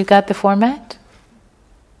 You got the format?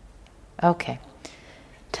 Okay.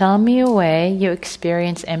 Tell me a way you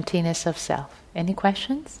experience emptiness of self. Any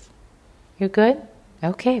questions? You're good?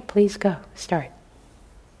 Okay, please go. Start.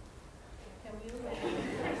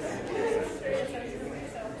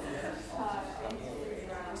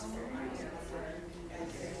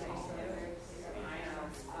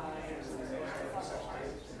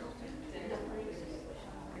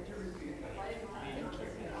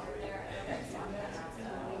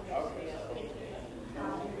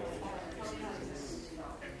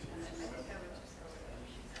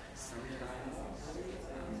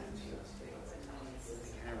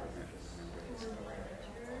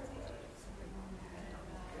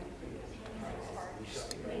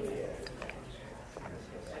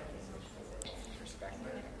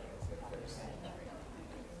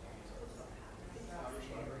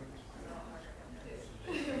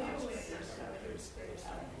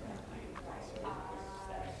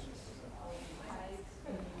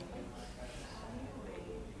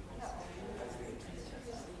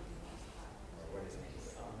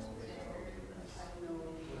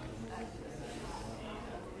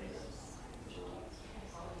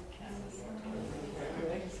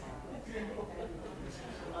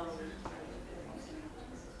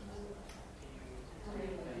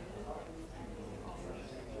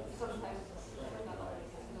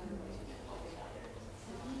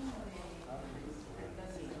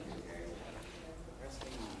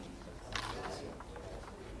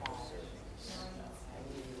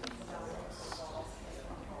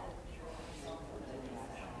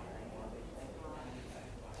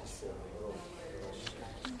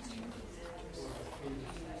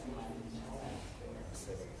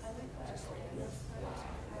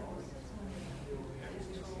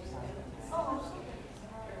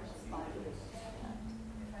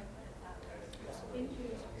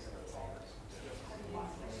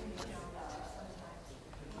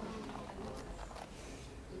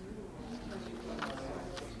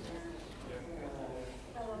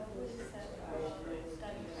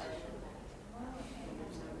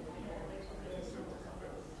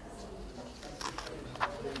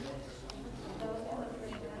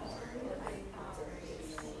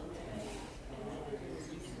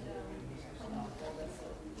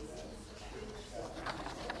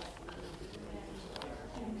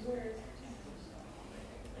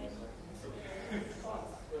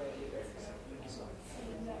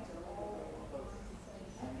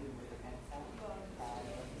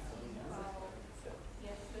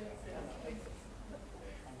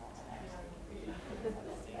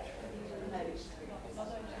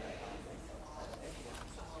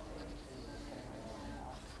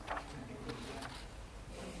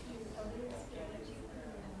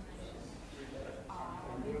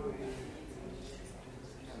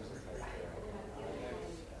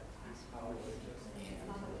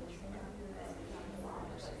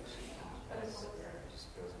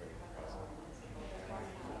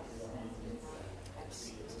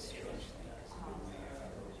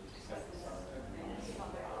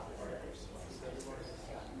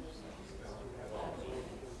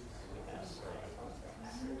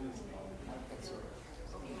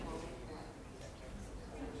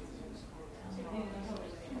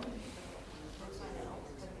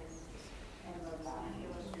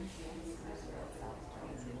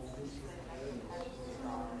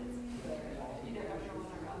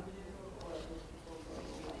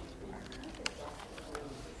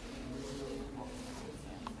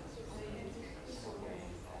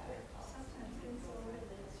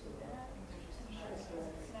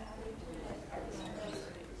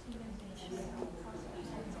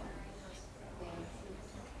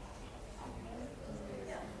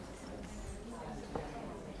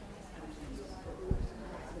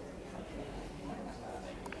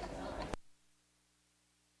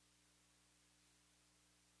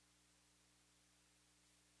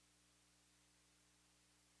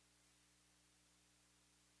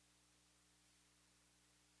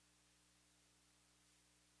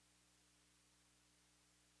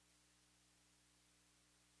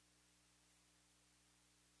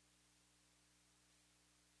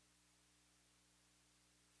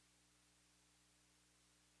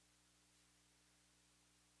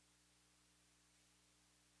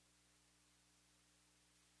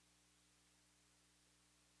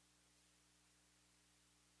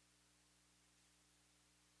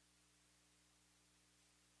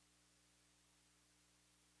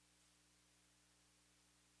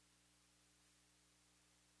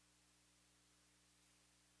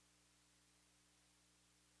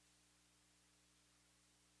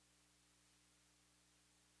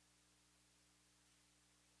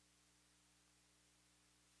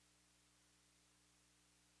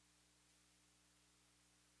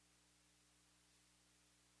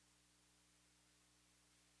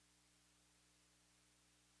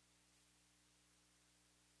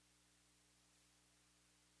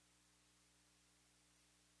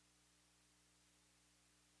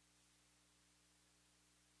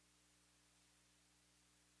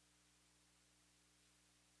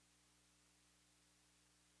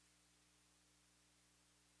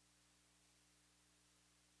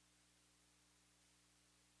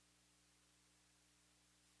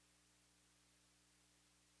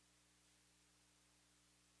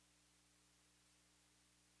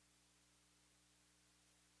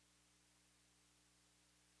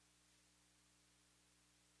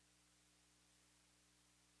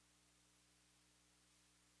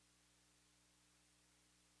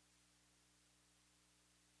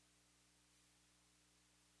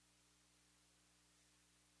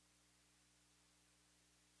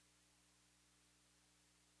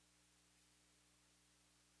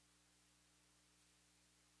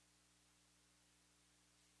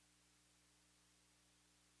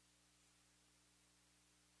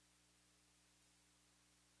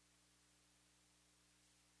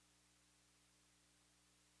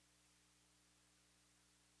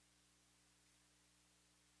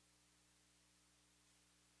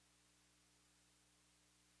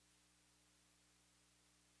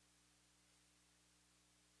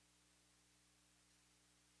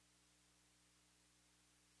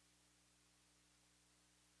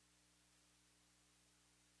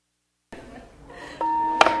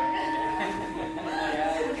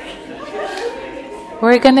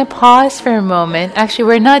 We're going to pause for a moment. Actually,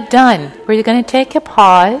 we're not done. We're going to take a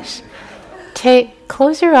pause.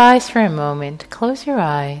 Close your eyes for a moment. Close your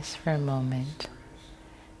eyes for a moment.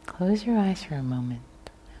 Close your eyes for a moment.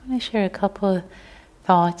 I want to share a couple of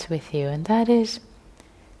thoughts with you, and that is,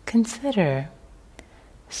 consider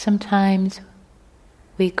sometimes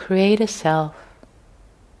we create a self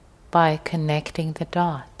by connecting the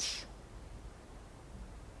dots.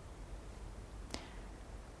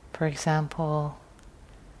 For example,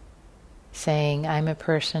 saying, I'm a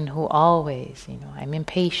person who always, I'm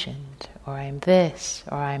impatient, or I'm this,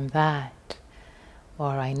 or I'm that,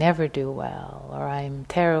 or I never do well, or I'm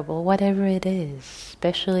terrible, whatever it is,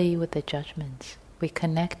 especially with the judgments. We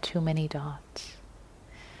connect too many dots.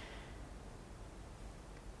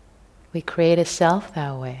 We create a self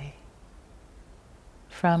that way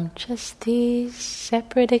from just these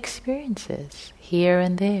separate experiences here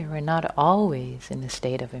and there. We're not always in a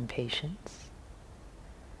state of impatience.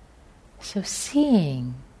 So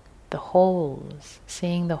seeing the holes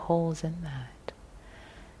in that.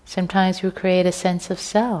 Sometimes we create a sense of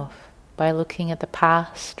self by looking at the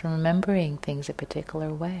past, remembering things a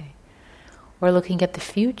particular way, or looking at the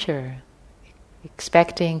future,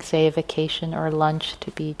 expecting, say, a vacation or lunch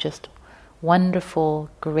to be just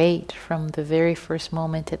wonderful, great from the very first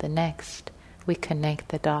moment to the next. We connect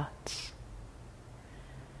the dots.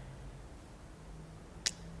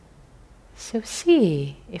 So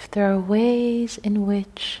see if there are ways in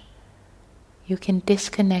which you can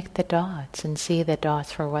disconnect the dots and see the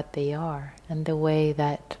dots for what they are, and the way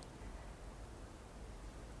that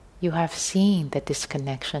you have seen the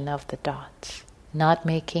disconnection of the dots, not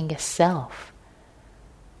making a self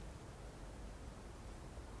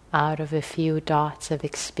out of a few dots of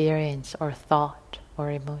experience or thought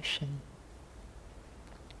or emotion.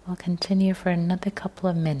 We'll continue for another couple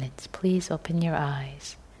of minutes. Please open your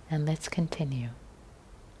eyes and let's continue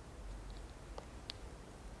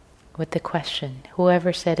with the question.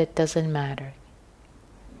 Whoever said it doesn't matter,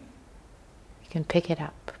 you can pick it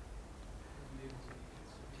up.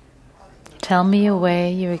 Tell me a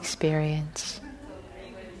way you experience.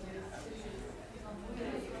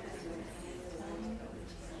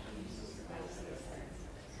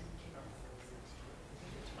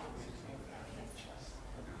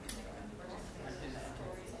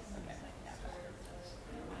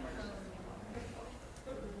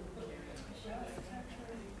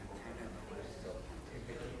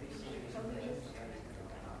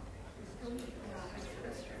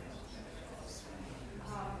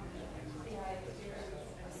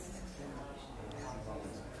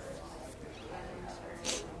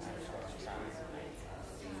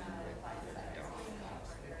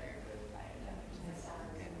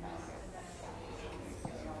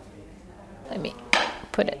 Let me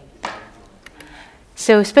put it.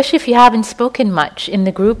 So especially if you haven't spoken much in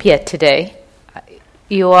the group yet today,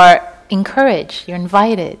 you are encouraged, you're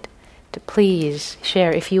invited to please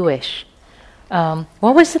share if you wish. What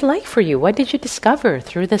was it like for you? What did you discover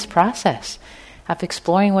through this process of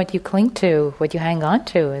exploring what you cling to, what you hang on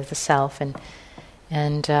to as the self,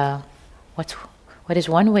 and what is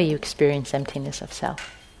one way you experience emptiness of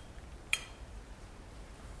self?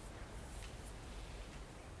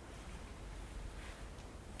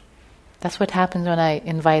 That's what happens when I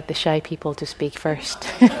invite the shy people to speak first.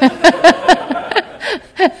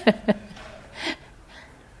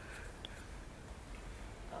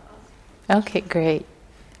 Okay, great.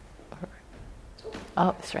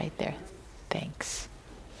 Oh, it's right there. Thanks.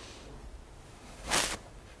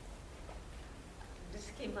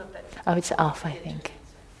 Oh, it's off, I think.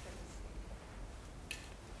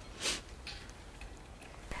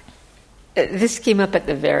 This came up at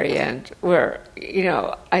the very end where,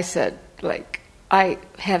 I said, I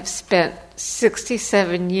have spent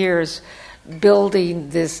 67 years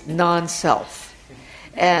building this non-self.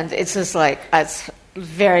 And it's just it's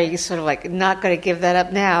very sort of not going to give that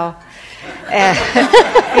up now. And,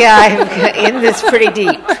 I'm in this pretty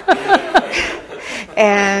deep.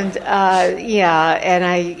 And, and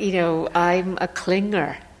I'm a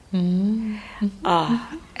clinger. Mm-hmm.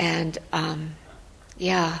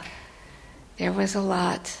 There was a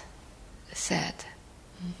lot said.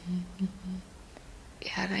 Mm-hmm.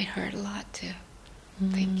 Yeah, and I heard a lot too.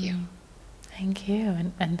 Mm-hmm. Thank you. Thank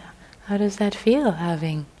you. And how does that feel,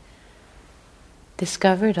 having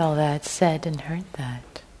discovered all that, said and heard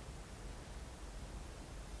that?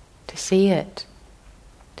 To see it,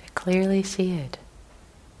 to clearly see it.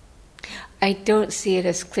 I don't see it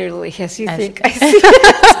as clearly as you think I see it.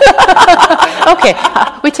 Okay,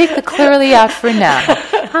 we take the clearly out for now.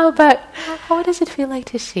 How about, what does it feel like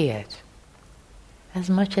to see it? As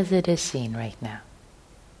much as it is seen right now.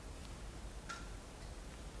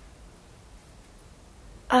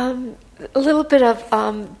 a little bit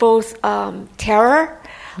of both terror,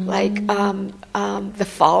 like the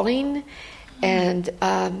falling, and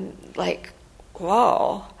like,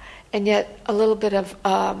 whoa, and yet a little bit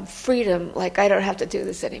of freedom, like I don't have to do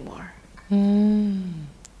this anymore.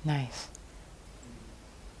 Nice.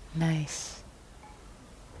 Nice.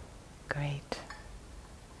 Great.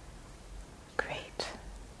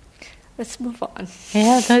 Let's move on.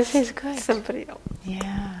 Yeah, this is good. Somebody else.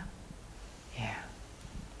 Yeah.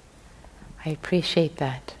 I appreciate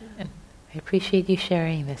that. And I appreciate you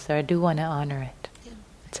sharing this, or I do want to honor it. Yeah.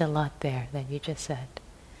 It's a lot there that you just said.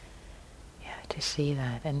 Yeah, to see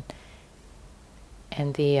that.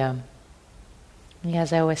 And the,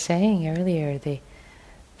 as I was saying earlier,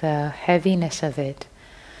 the heaviness of it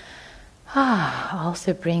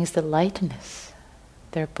also brings the lightness.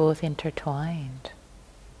 They're both intertwined.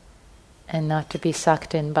 And not to be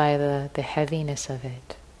sucked in by the heaviness of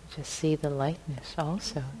it. Just see the lightness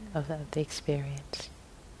also of the experience.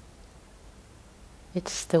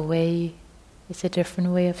 It's a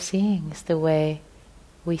different way of seeing. It's the way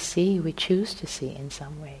we choose to see in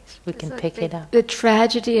some ways. We can pick it up. The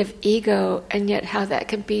tragedy of ego, and yet how that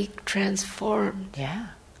can be transformed. Yeah.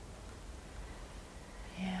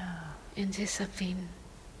 Into something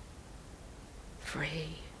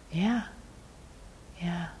free. Yeah.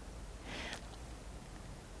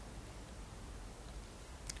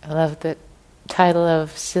 I love the title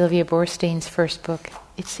of Sylvia Boorstein's first book.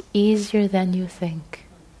 It's easier than you think.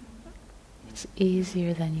 It's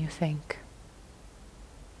easier than you think.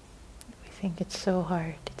 We think it's so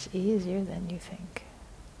hard. It's easier than you think.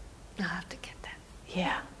 I'll have to get that.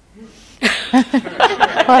 Yeah.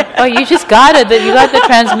 Oh, you just got it. You got the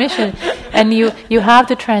transmission. And you have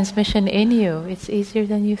the transmission in you. It's easier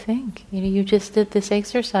than you think. You just did this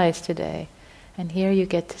exercise today. And here you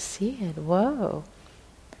get to see it. Whoa.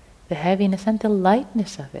 The heaviness and the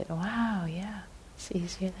lightness of it. Wow, yeah. It's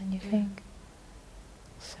easier than you think.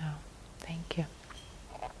 So, thank you.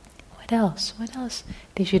 What else? What else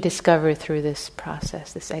did you discover through this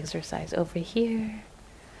process, this exercise? Over here?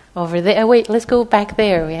 Over there? Wait, let's go back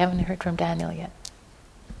there. We haven't heard from Daniel yet.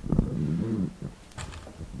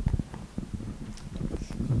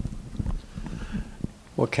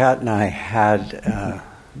 Well, Kat and I had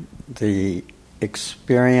the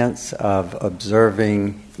experience of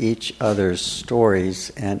observing each other's stories,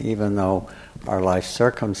 and even though our life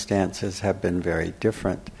circumstances have been very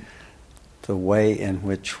different, the way in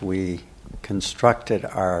which we constructed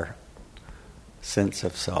our sense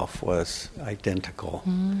of self was identical.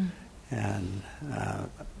 And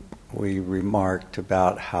we remarked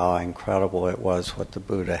about how incredible it was what the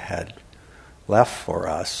Buddha had left for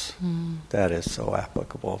us that is so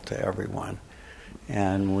applicable to everyone.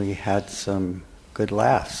 And we had some good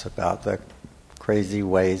laughs about the crazy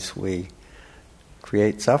ways we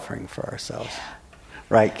create suffering for ourselves.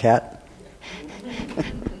 Right, Kat?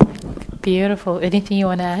 Beautiful. Anything you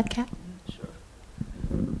want to add, Kat? Sure.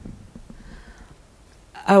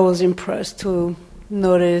 I was impressed to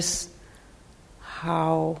notice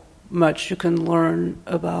how much you can learn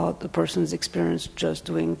about the person's experience just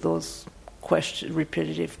doing those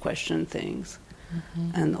repetitive question things.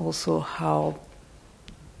 And also how,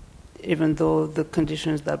 even though the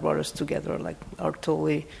conditions that brought us together are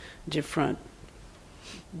totally different,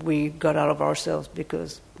 we got out of ourselves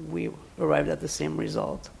because we arrived at the same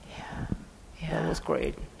result. That was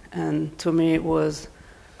great. And to me it was,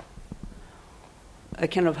 I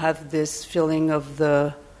kind of have this feeling of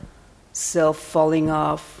the self falling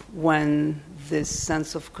off when this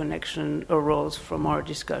sense of connection arose from our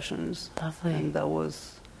discussions. Lovely. And that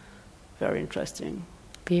was very interesting.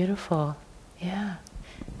 Beautiful. Yeah.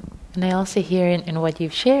 And I also hear in what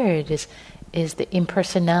you've shared is the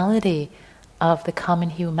impersonality of the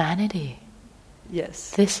common humanity.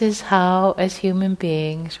 Yes. This is how, as human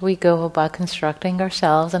beings, we go about constructing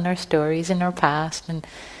ourselves and our stories in our past. And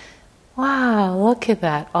wow, look at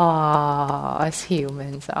that. Aw, as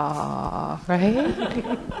humans. Aw, right? Yeah,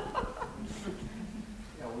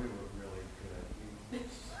 we were really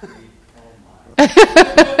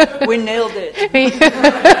good. We nailed it.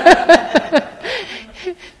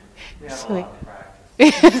 Sweet.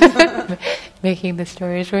 Making the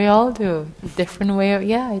stories we all do. Different way of,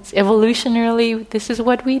 it's evolutionarily, this is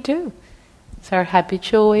what we do. It's our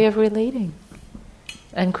habitual way of relating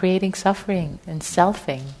and creating suffering and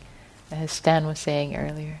selfing, as Stan was saying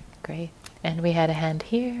earlier. Great. And we had a hand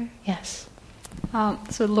here. Yes.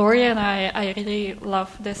 So Lori and I really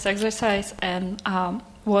love this exercise, and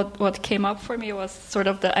what came up for me was sort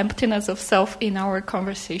of the emptiness of self in our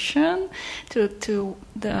conversation, to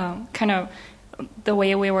the kind of the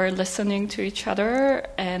way we were listening to each other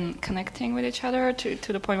and connecting with each other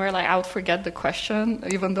to the point where like I would forget the question,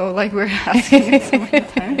 even though like we're asking it so many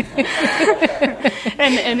times.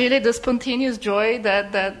 and really the spontaneous joy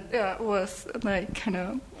that was like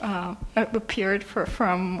kind of appeared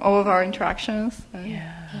from all of our interactions.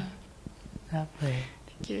 Lovely.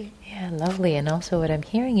 Thank you. Yeah, lovely. And also what I'm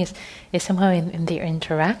hearing is somehow in the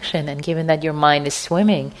interaction, and given that your mind is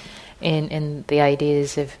swimming in the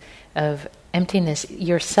ideas of emptiness,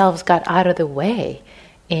 yourselves got out of the way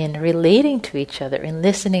in relating to each other, in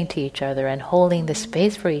listening to each other, and holding the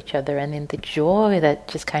space for each other, and in the joy that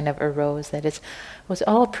just kind of arose, that it was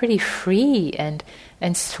all pretty free and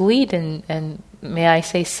sweet and may I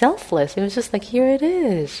say selfless. It was just like, here it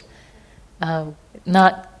is.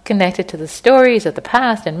 Not connected to the stories of the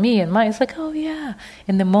past and me and mine. It's like, oh yeah,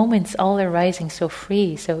 in the moments all arising so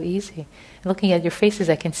free, so easy. Looking at your faces,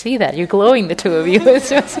 I can see that. You're glowing, the two of you.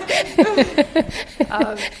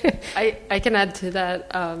 I can add to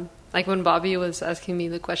that. Like when Bobby was asking me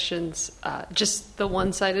the questions, just the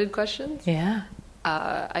one-sided questions. Yeah.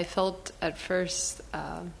 I felt at first,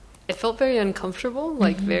 it felt very uncomfortable,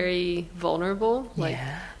 like very vulnerable. Like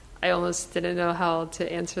I almost didn't know how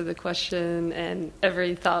to answer the question, and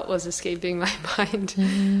every thought was escaping my mind.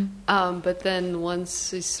 But then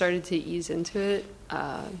once we started to ease into it,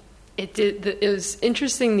 it was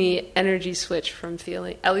interesting, the energy switch from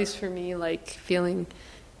feeling, at least for me, like feeling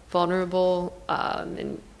vulnerable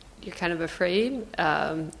and you're kind of afraid,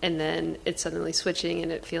 and then it's suddenly switching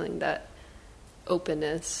and it feeling that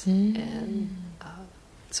openness and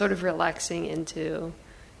sort of relaxing into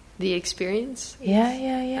the experience.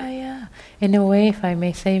 Yeah. In a way, if I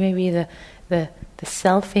may say, maybe the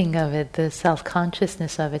selfing of it, the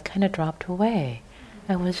self-consciousness of it kind of dropped away.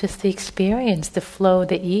 It was just the experience, the flow,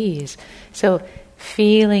 the ease. So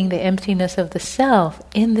feeling the emptiness of the self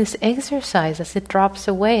in this exercise as it drops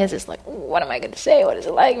away, as it's like, what am I going to say? What is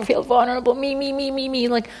it like? I feel vulnerable. Me.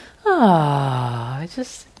 Like, it's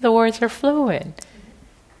just the words are flowing.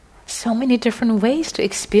 So many different ways to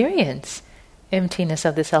experience emptiness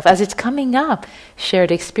of the self as it's coming up.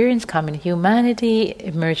 Shared experience, common humanity,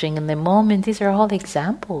 emerging in the moment. These are all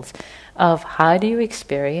examples of how do you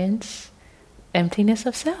experience emptiness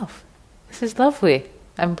of self. This is lovely.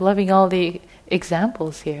 I'm loving all the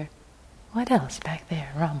examples here. What else back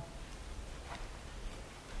there, Ram?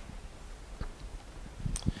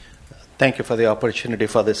 Thank you for the opportunity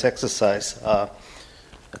for this exercise. A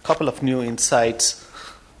couple of new insights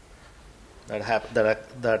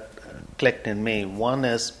that clicked in me. One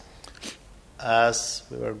is, as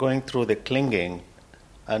we were going through the clinging,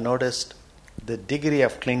 I noticed the degree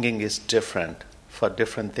of clinging is different for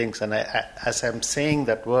different things, and as I'm saying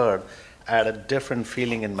that word, I had a different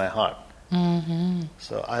feeling in my heart.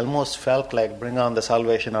 So I almost felt like, bring on the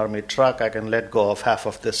Salvation Army truck, I can let go of half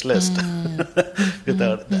of this list.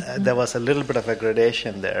 There was a little bit of a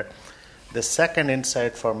gradation there. The second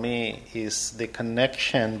insight for me is the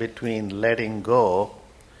connection between letting go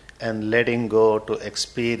and letting go to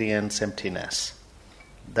experience emptiness.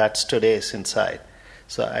 That's today's insight.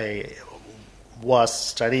 So I was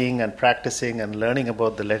studying and practicing and learning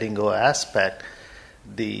about the letting go aspect.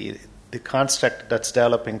 The construct that's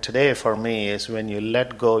developing today for me is when you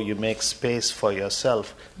let go, you make space for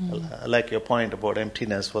yourself. Like your point about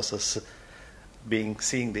emptiness versus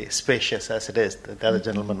seeing the spacious as it is, the other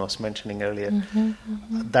gentleman was mentioning earlier.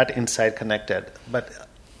 That insight connected. But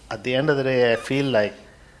at the end of the day, I feel like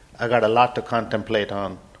I got a lot to contemplate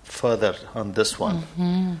on further on this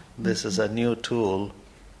one. This is a new tool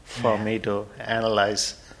for me to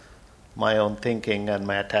analyze my own thinking and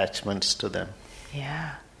my attachments to them.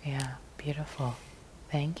 Yeah, beautiful.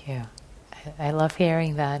 Thank you. I love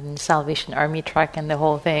hearing that, and Salvation Army truck and the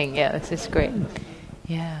whole thing. Yeah, this is great.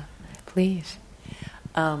 Yeah, please.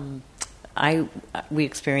 I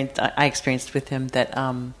experienced with him that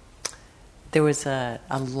there was a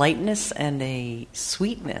lightness and a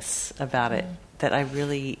sweetness about it that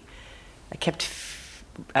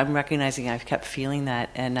I'm recognizing I've kept feeling that,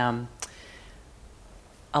 and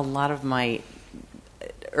a lot of my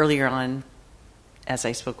earlier on, as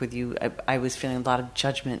I spoke with you, I was feeling a lot of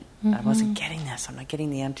judgment. I wasn't getting this. I'm not getting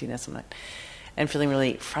the emptiness. And feeling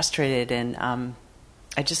really frustrated. And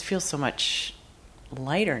I just feel so much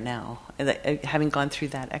lighter now, having gone through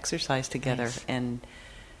that exercise together. Nice. And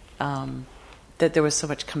that there was so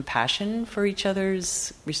much compassion for each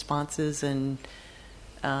other's responses, and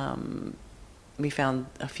we found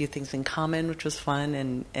a few things in common, which was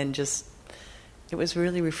fun, and just it was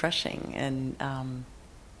really refreshing. And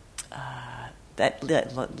that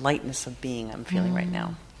lightness of being I'm feeling right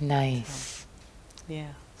now. Nice. So, yeah.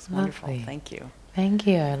 It's wonderful. Lovely. Thank you. Thank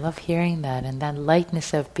you. I love hearing that. And that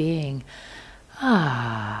lightness of being,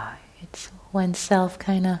 it's oneself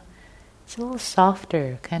kind of, it's a little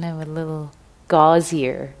softer, kind of a little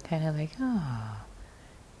gauzier, kind of like, not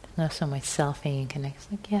so much selfing and connects.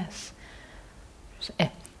 Like, yes.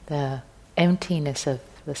 The emptiness of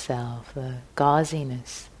the self, the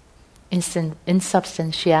gauziness,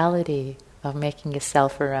 insubstantiality of making a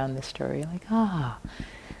self around the story. Like,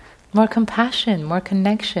 more compassion, more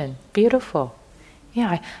connection. Beautiful.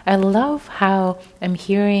 Yeah, I love how I'm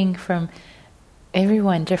hearing from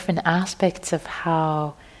everyone different aspects of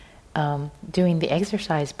how doing the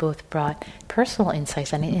exercise both brought personal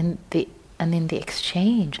insights, and in the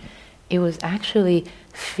exchange, it was actually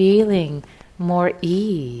feeling more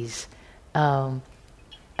ease and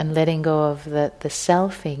letting go of the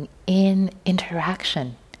selfing in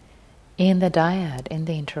interaction. In the dyad, in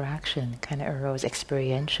the interaction, kind of arose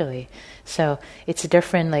experientially. So it's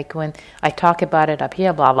different, like when I talk about it up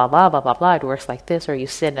here, blah, blah, blah, blah, blah, blah, it works like this, or you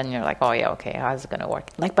sit and you're like, oh yeah, okay, how's it going to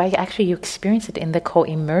work? Like, but actually you experience it in the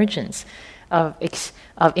co-emergence of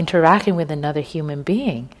interacting with another human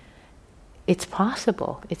being. It's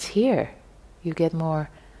possible. It's here. You get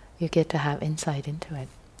to have insight into it.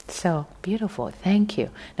 So beautiful. Thank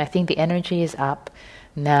you. And I think the energy is up.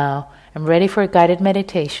 Now I'm ready for a guided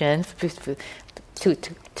meditation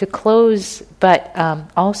to close, but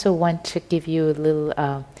also want to give you a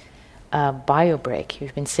little bio break.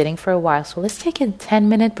 You've been sitting for a while, so let's take a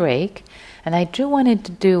 10-minute break. And I do want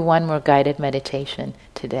to do one more guided meditation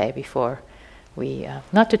today before we,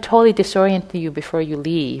 not to totally disorient you before you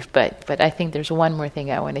leave, but I think there's one more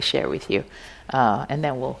thing I want to share with you, and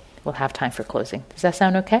then we'll have time for closing. Does that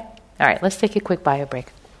sound okay? All right, let's take a quick bio break.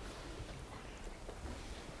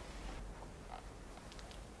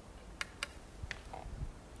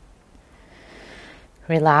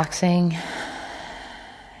 Relaxing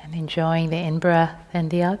and enjoying the in-breath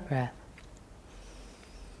and the out-breath.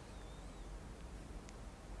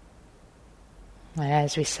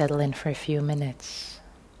 As we settle in for a few minutes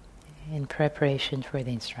in preparation for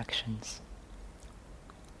the instructions.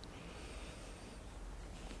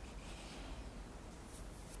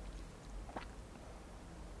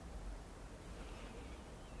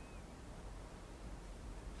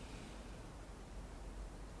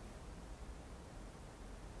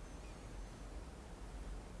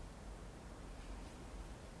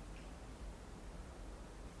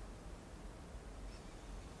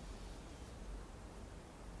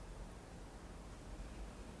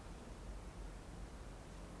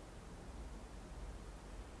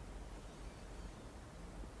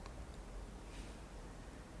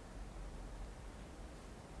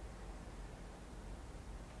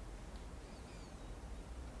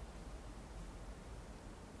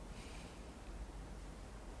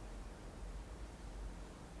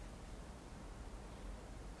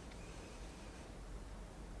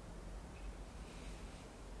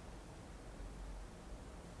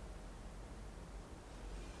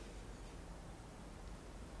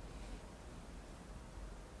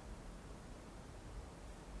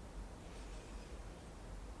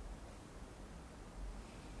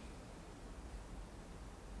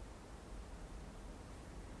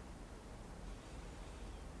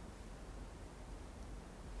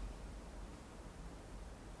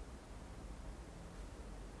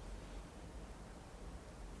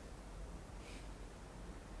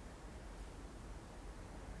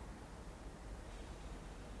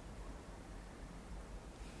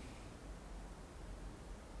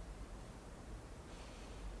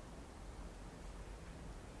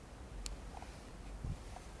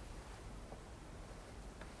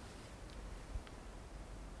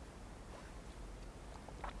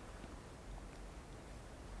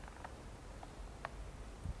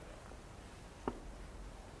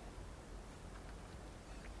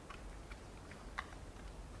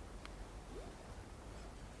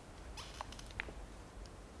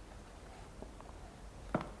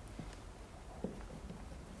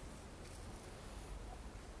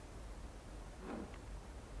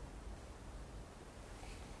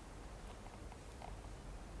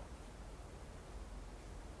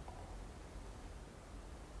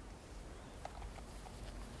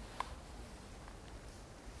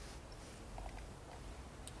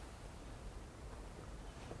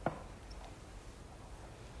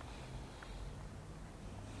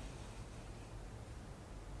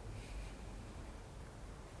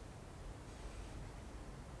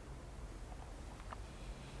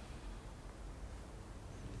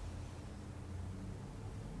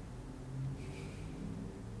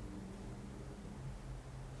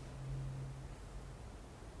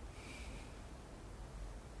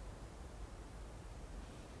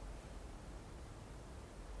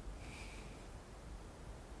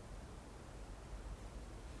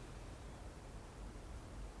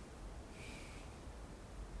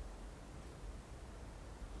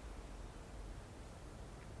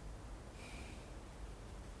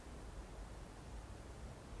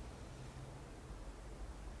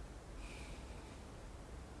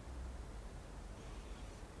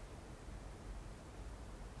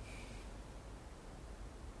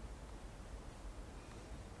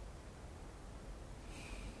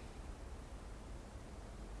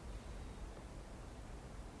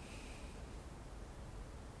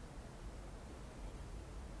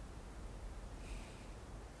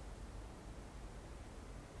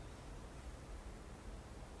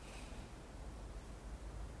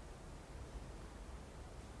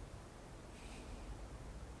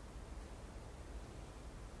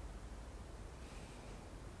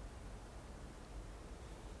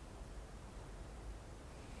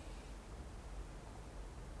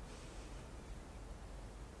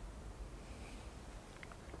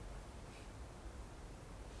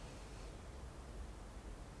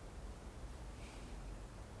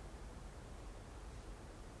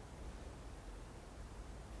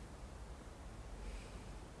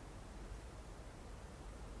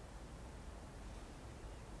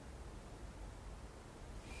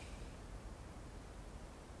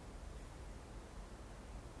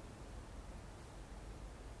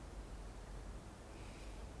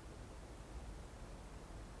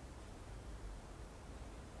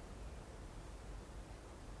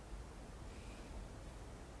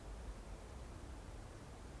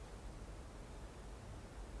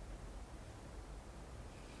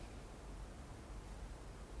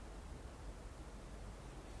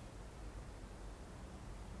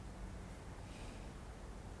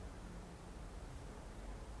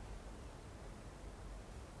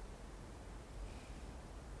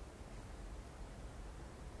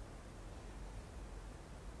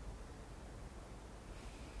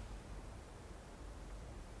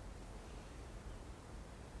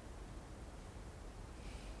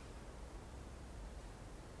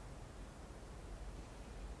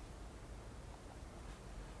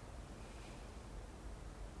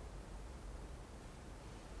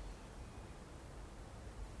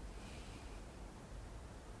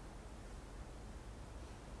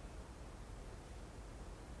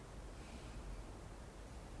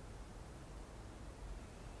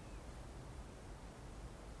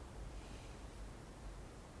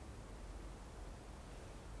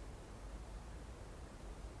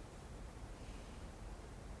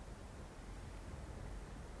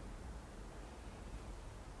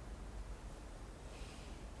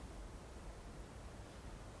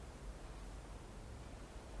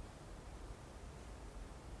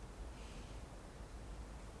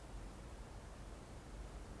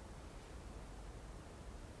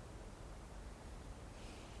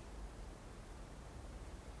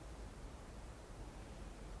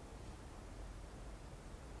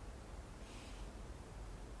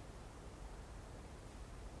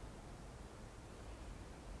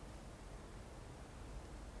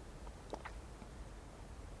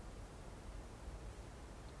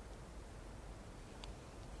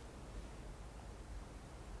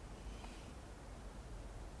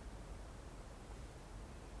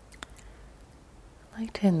 I'd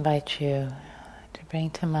like to invite you to bring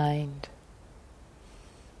to mind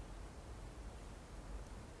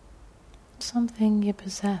something you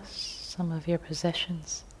possess, some of your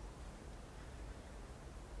possessions.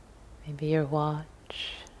 Maybe your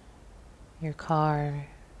watch, your car,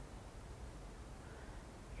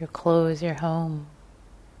 your clothes, your home.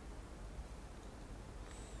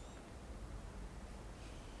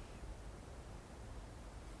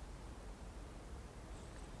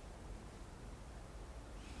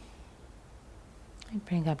 I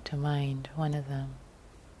bring up to mind one of them.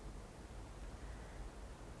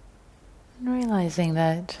 And realizing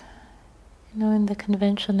that, in the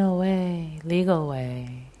conventional way, legal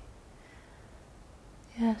way,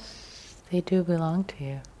 yes, they do belong to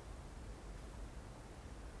you.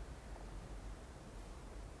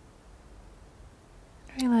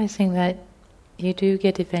 Realizing that you do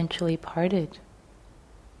get eventually parted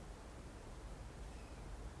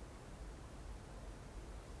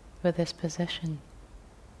with this possession.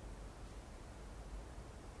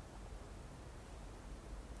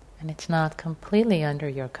 And it's not completely under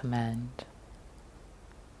your command.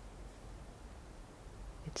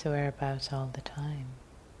 Its whereabouts all the time.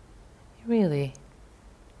 You're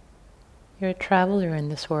a traveler in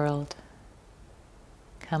this world,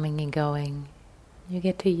 coming and going. You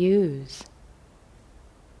get to use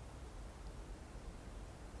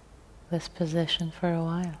this possession for a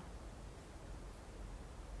while.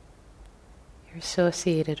 You're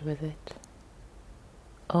associated with it.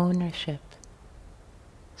 Ownership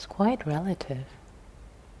is quite relative.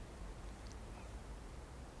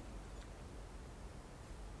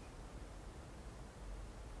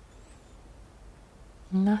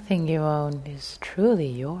 Nothing you own is truly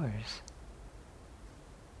yours.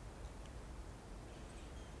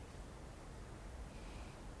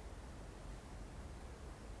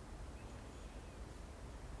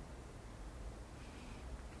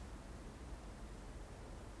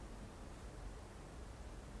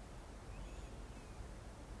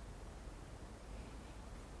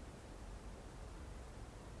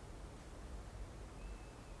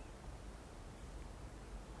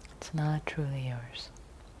 It's not truly yours.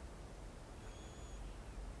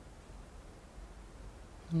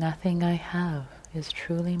 Nothing I have is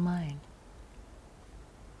truly mine.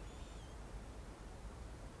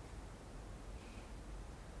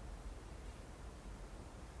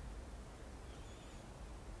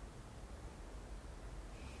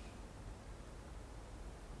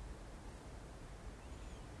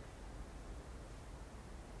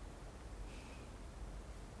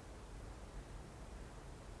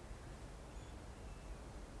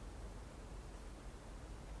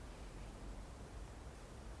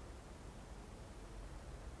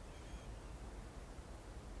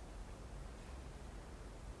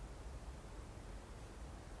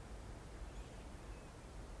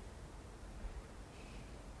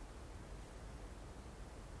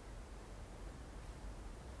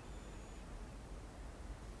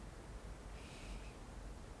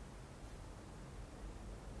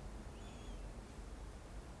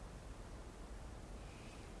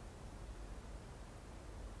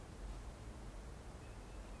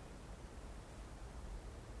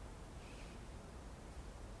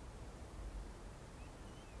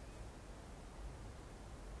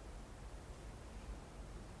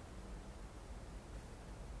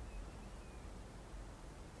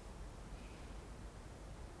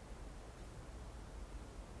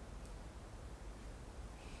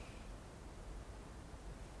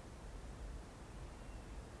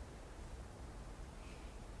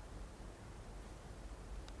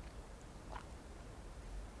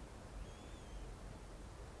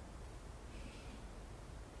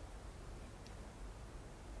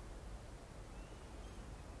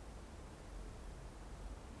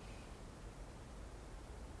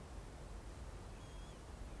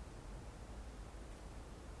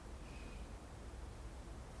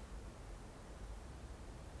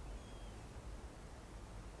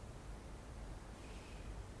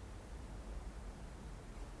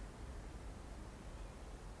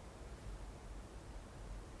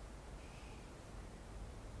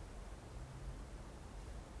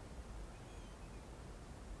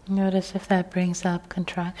 Notice if that brings up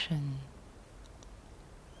contraction.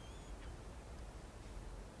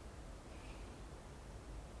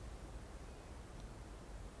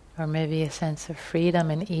 Or maybe a sense of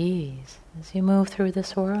freedom and ease as you move through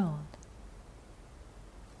this world.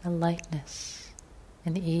 A lightness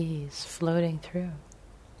and ease floating through.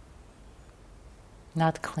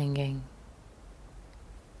 Not clinging.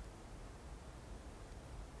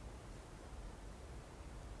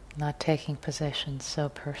 Not taking possession so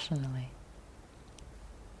personally.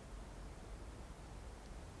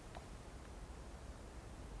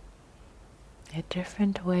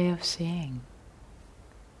 different way of seeing,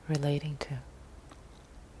 relating to.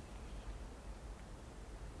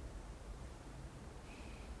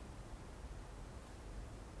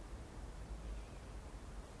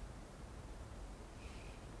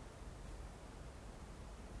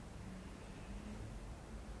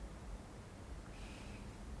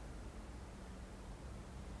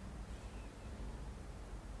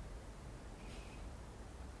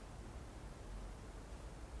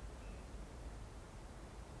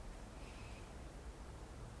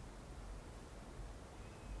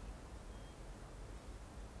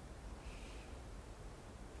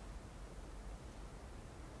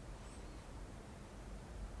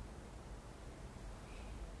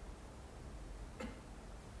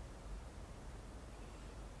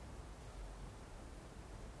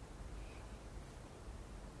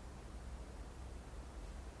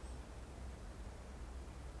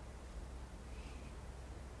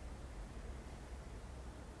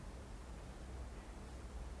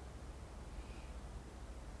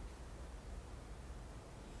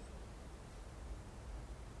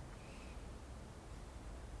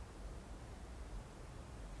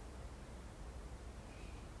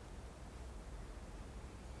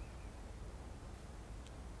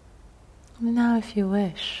 Now, if you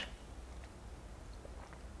wish,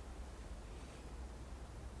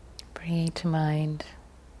 bringing to mind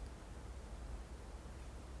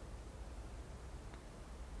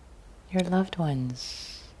your loved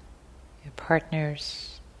ones, your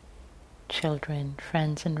partners, children,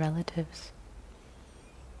 friends, and relatives.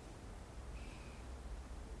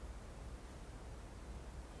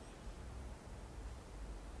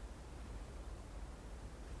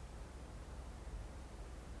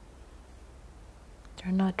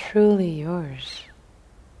 They're not truly yours.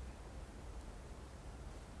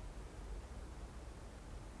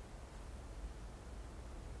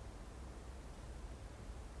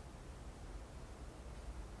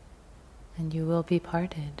 And you will be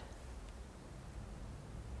parted.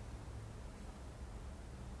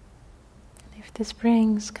 And if this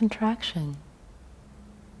brings contraction,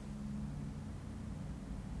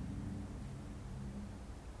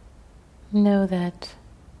 know that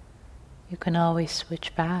you can always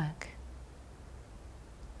switch back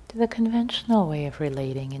to the conventional way of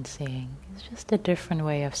relating and seeing. It's just a different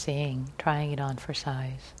way of seeing, trying it on for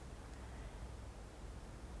size.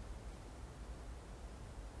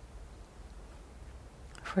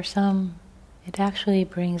 For some, it actually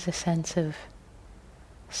brings a sense of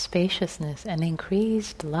spaciousness and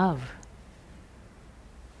increased love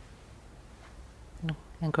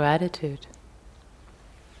and gratitude.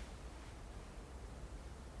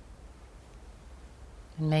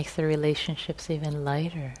 It makes the relationships even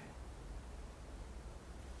lighter,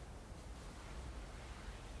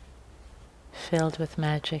 filled with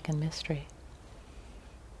magic and mystery.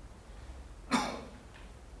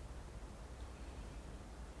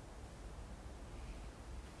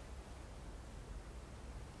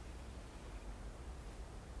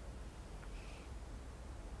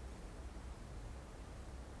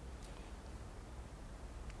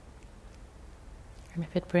 And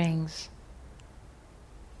if it brings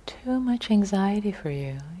too much anxiety for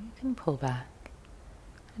you, you can pull back.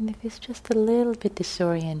 And if it's just a little bit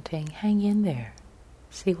disorienting, hang in there.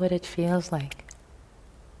 See what it feels like.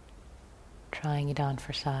 Trying it on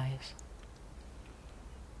for size.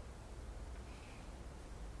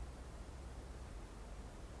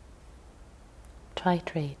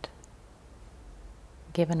 Titrate,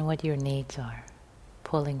 given what your needs are.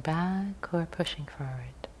 Pulling back or pushing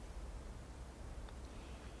forward.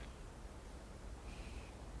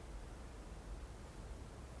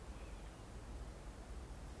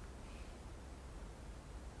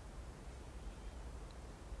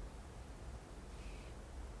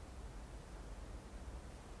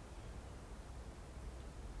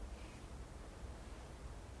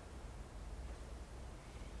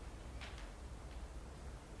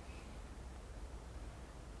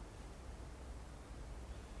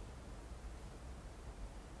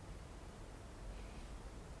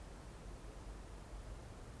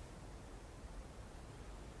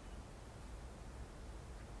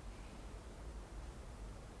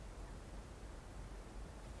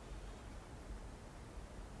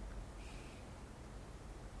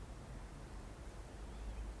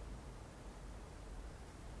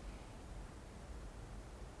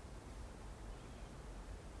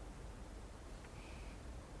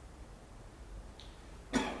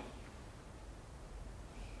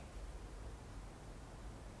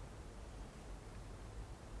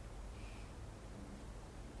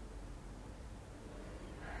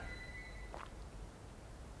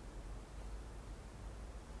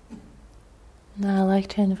 Now I'd like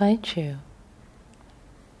to invite you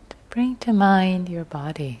to bring to mind your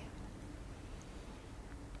body.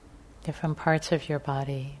 Different parts of your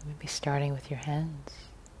body, maybe starting with your hands.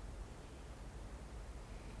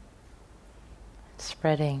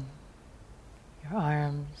 Spreading your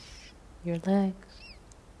arms, your legs,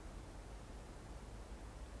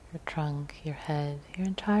 your trunk, your head, your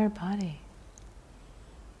entire body.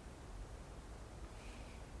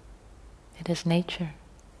 It is nature.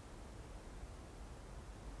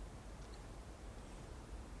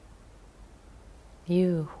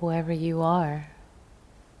 You, whoever you are,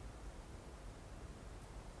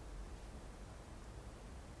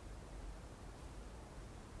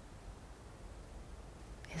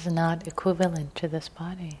 is not equivalent to this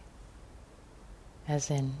body. As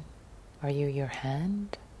in, are you your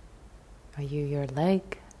hand? Are you your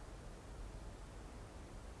leg?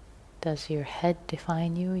 Does your head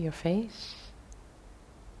define you, your face?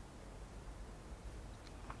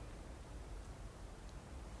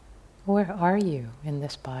 Where are you in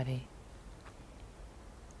this body?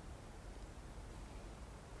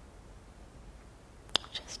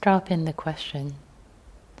 Just drop in the question.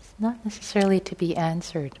 It's not necessarily to be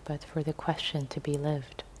answered, but for the question to be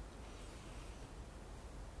lived.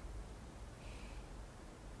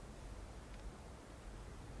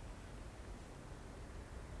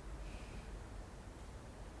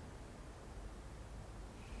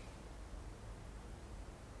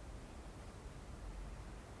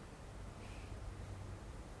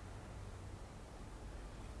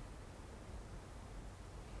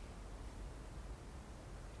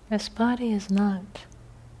 This body is not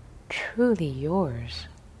truly yours.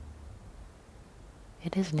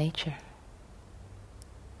 It is nature.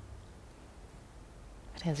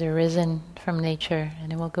 It has arisen from nature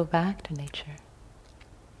and it will go back to nature.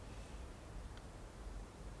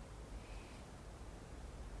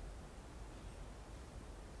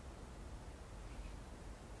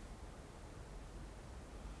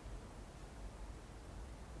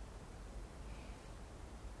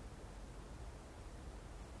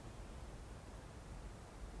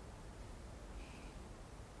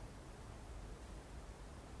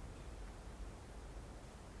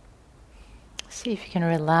 See if you can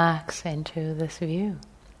relax into this view.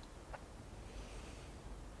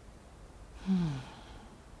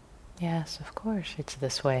 Yes, of course, it's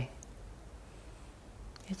this way.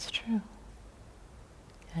 It's true.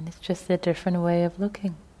 And it's just a different way of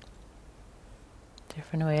looking,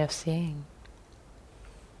 different way of seeing.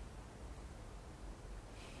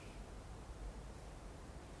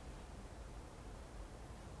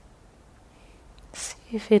 See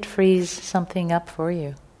if it frees something up for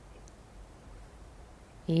you.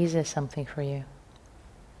 Eases something for you.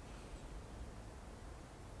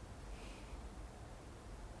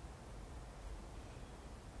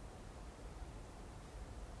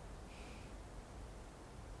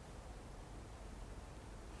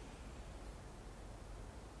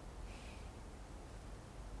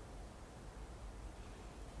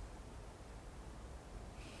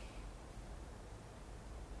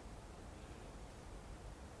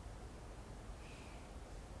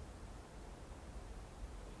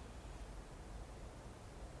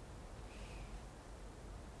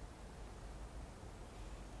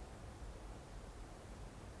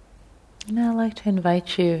 Now I'd like to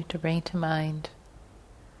invite you to bring to mind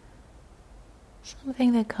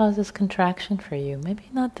something that causes contraction for you. Maybe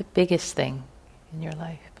not the biggest thing in your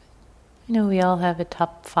life, but we all have a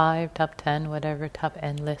top 5, top 10, whatever, top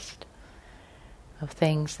N list of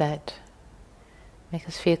things that make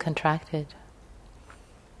us feel contracted.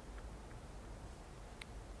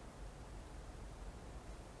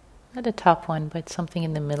 Not a top one, but something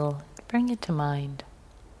in the middle. Bring it to mind.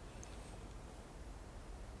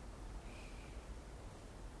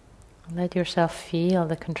 Let yourself feel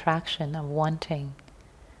the contraction of wanting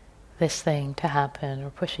this thing to happen or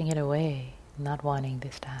pushing it away, not wanting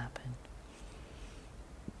this to happen.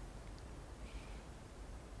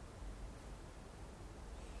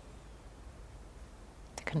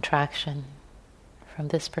 The contraction from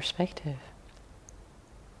this perspective.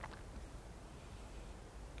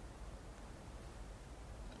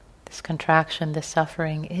 This contraction, this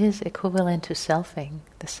suffering is equivalent to selfing,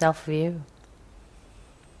 the self-view.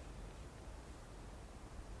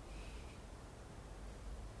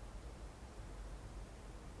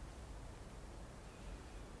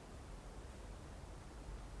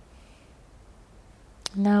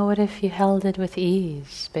 Now what if you held it with ease,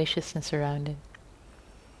 spaciousness around it?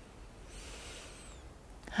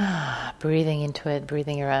 Breathing into it,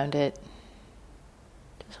 breathing around it.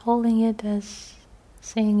 Just holding it as,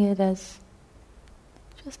 seeing it as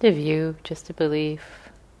just a view, just a belief.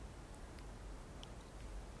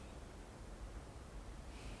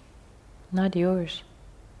 not yours.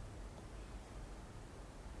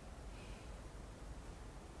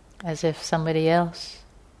 As if somebody else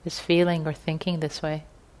is feeling or thinking this way.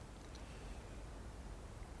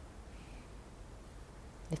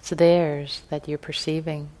 It's theirs that you're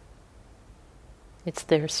perceiving. It's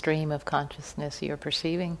their stream of consciousness you're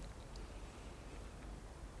perceiving.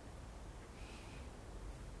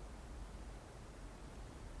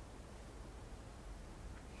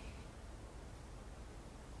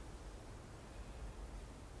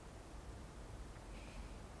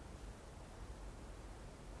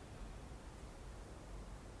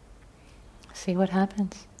 See what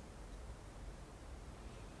happens.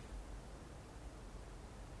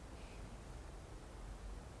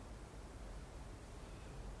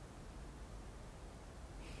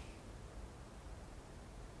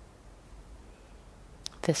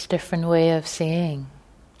 This different way of seeing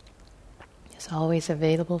is always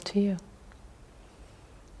available to you.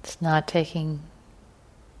 It's not taking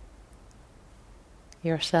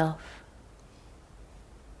yourself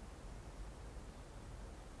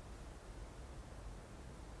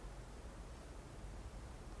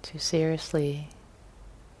too seriously.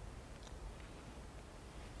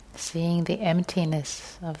 Seeing the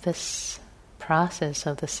emptiness of this process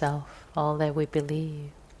of the self, all that we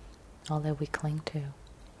believe, all that we cling to.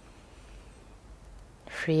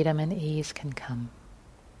 Freedom and ease can come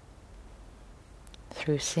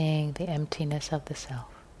through seeing the emptiness of the self.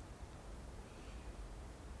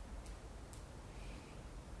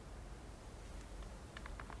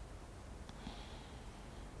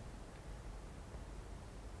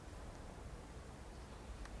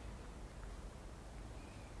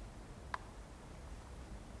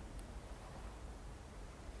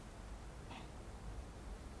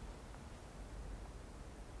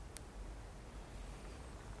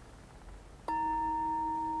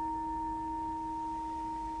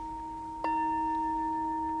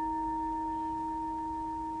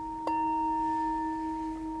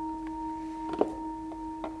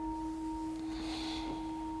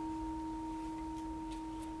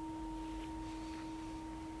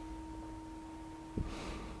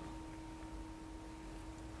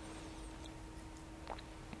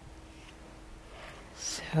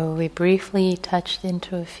 So we briefly touched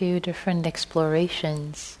into a few different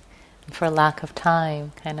explorations, and for lack of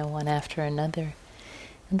time, kind of one after another.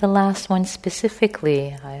 And the last one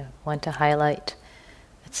specifically, I want to highlight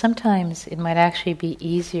that sometimes it might actually be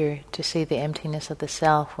easier to see the emptiness of the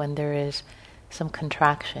self when there is some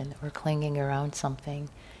contraction or clinging around something.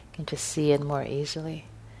 You can just see it more easily.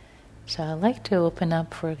 So I'd like to open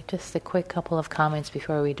up for just a quick couple of comments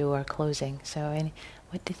before we do our closing. So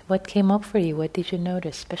what came up for you? What did you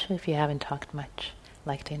notice? Especially if you haven't talked much. I'd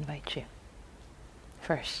like to invite you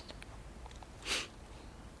first.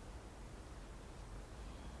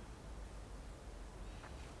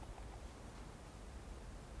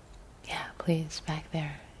 Yeah, please, back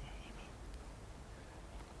there.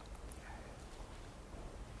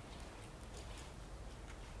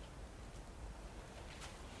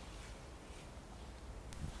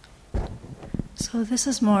 So this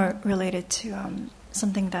is more related to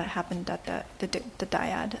something that happened at the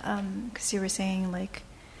dyad, because you were saying like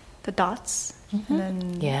the dots, and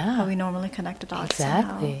then how we normally connect the dots.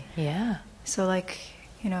 Exactly. Somehow. Yeah. So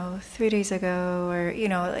 3 days ago, or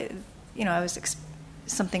I was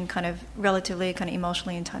something kind of relatively kind of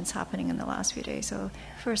emotionally intense happening in the last few days. So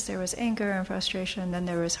first there was anger and frustration, then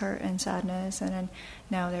there was hurt and sadness, and then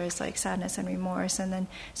now there's like sadness and remorse, and then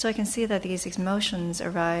so I can see that these emotions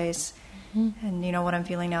arise, and what I'm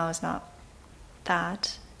feeling now is not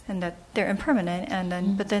that, and that they're impermanent, and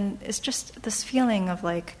then but then it's just this feeling of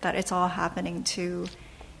like that it's all happening to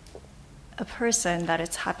a person, that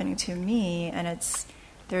it's happening to me, and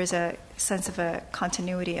there's a sense of a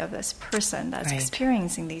continuity of this person that's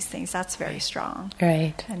experiencing these things. That's very strong,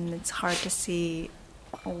 and it's hard to see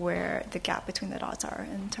where the gap between the dots are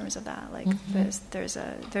in terms of that. Like there's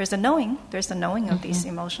a knowing, of these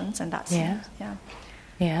emotions, and that's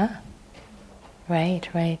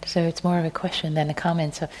Right. So it's more of a question than a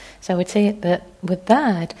comment. So I would say that with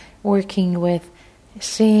that, working with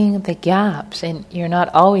seeing the gaps, and you're not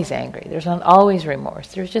always angry. There's not always remorse.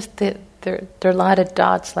 There's just there are a lot of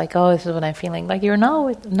dots. Like, oh, this is what I'm feeling. Like you're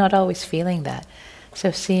not always feeling that.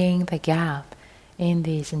 So seeing the gap in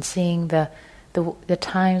these, and seeing the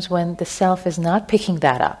times when the self is not picking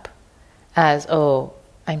that up as, oh,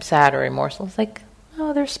 I'm sad or remorseful. It's like,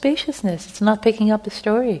 oh, there's spaciousness. It's not picking up the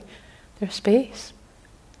story. There's space.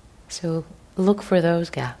 So look for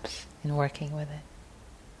those gaps in working with it.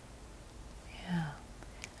 Yeah.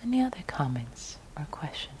 Any other comments or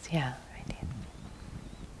questions? Yeah, right here.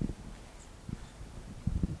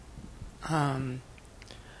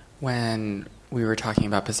 When we were talking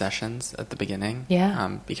about possessions at the beginning,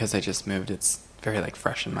 because I just moved, it's very like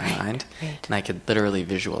fresh in my mind, and I could literally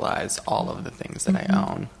visualize all of the things that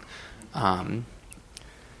I own.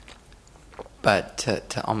 But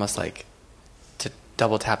to almost like to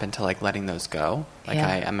double tap into like letting those go, like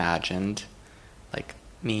I imagined like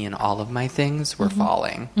me and all of my things were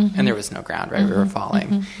falling, and there was no ground, right? We were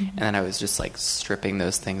falling, and then I was just like stripping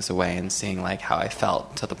those things away and seeing like how I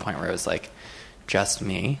felt to the point where it was like just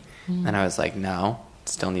me. And I was like, no,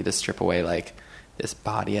 still need to strip away like this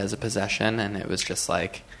body as a possession. And it was just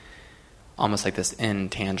like almost like this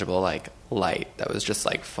intangible like light that was just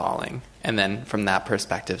like falling. And then from that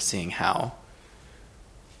perspective, seeing how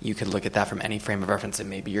you could look at that from any frame of reference, and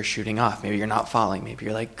maybe you're shooting off, maybe you're not falling, maybe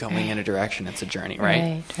you're like going in a direction. It's a journey,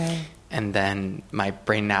 right? And then my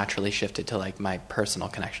brain naturally shifted to like my personal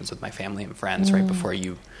connections with my family and friends right before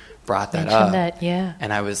you brought that up.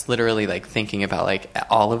 And I was literally like thinking about like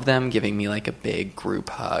all of them giving me like a big group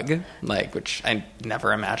hug, like, which I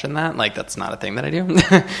never imagined that. Like, that's not a thing that I do.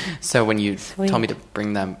 So when you told me to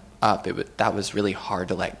bring them up, that was really hard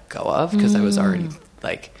to let go of, because I was already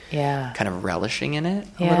like kind of relishing in it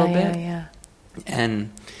a little bit.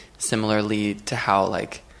 And similarly to how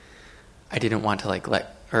like I didn't want to like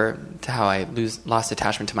to how I lost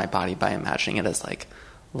attachment to my body by imagining it as like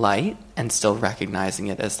light and still recognizing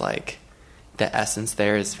it as like the essence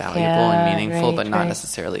there is valuable and meaningful, but not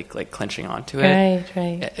necessarily like clenching onto it.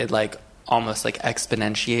 It like almost like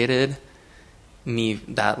exponentiated me,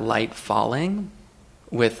 that light falling,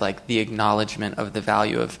 with like the acknowledgement of the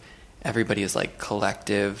value of everybody's like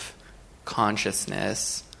collective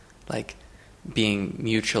consciousness, like being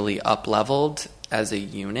mutually up-leveled as a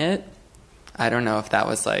unit. I don't know if that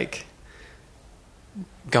was like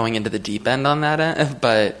going into the deep end on that end,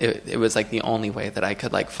 but it was like the only way that I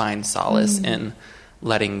could like find solace in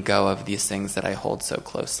letting go of these things that I hold so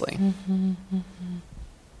closely.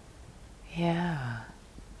 Yeah,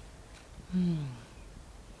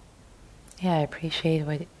 I appreciate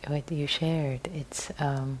what you shared. It's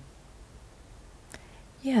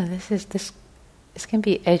this can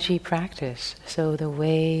be edgy practice. So the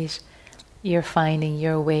ways you're finding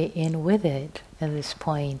your way in with it at this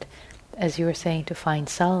point, as you were saying, to find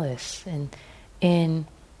solace and in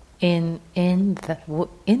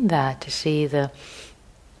that, to see the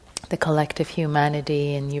collective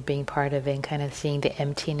humanity and you being part of it, and kind of seeing the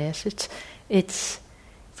emptiness. It's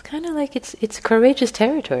kind of like it's courageous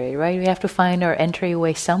territory, right? We have to find our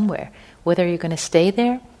entryway somewhere. Whether you're going to stay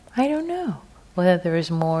there, I don't know. Whether there is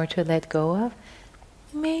more to let go of,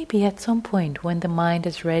 maybe at some point when the mind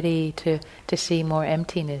is ready to see more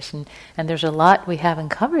emptiness. And there's a lot we haven't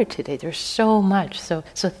covered today. There's so much. So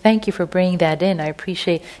thank you for bringing that in. I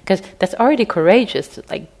appreciate, because that's already courageous to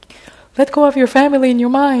like let go of your family and your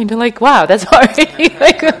mind. And like, wow, that's already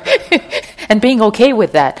like and being okay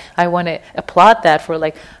with that. I want to applaud that for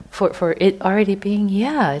it already being,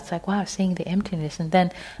 it's like, wow, seeing the emptiness, and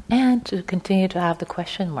to continue to have the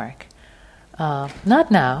question mark.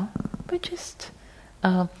 Not now, but just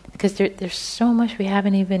because there's so much we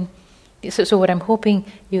haven't even. So what I'm hoping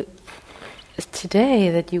you today,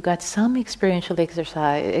 that you got some experiential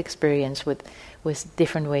experience with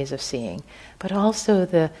different ways of seeing, but also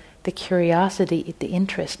the curiosity, the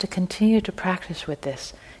interest to continue to practice with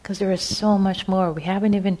this, because there is so much more we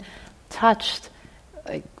haven't even touched.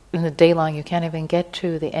 Like in the Daylong, you can't even get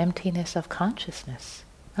to the emptiness of consciousness.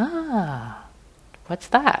 What's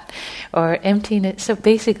that? Or emptiness. So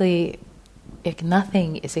basically, if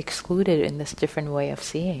nothing is excluded in this different way of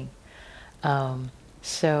seeing.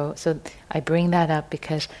 So I bring that up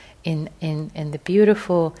because in the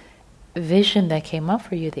beautiful vision that came up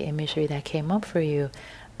for you, the imagery that came up for you,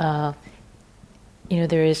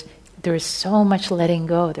 there is so much letting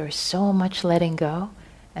go. There is so much letting go,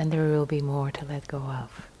 and there will be more to let go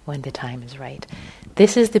of when the time is right.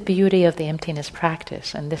 This is the beauty of the emptiness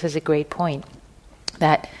practice, and this is a great point.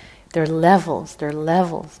 That there are levels.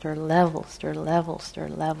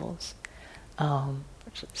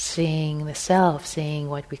 Seeing the self, seeing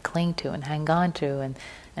what we cling to and hang on to,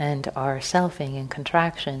 and our selfing and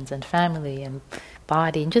contractions and family and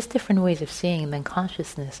body, and just different ways of seeing, and then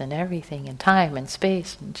consciousness and everything, and time and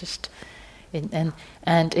space, and just and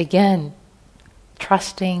again,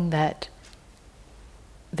 trusting that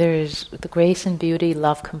there's the grace and beauty,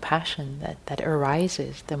 love, compassion that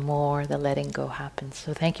arises the more the letting go happens.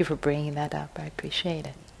 So thank you for bringing that up. I appreciate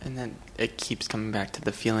it. And then it keeps coming back to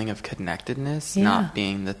the feeling of connectedness, not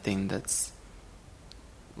being the thing that's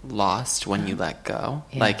lost when you let go.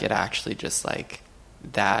 Like it actually just like,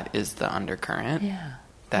 that is the undercurrent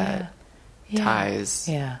that ties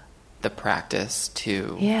the practice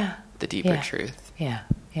to the deeper truth. Yeah.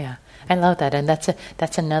 I love that, and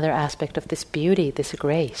that's another aspect of this beauty, this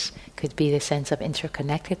grace. Could be the sense of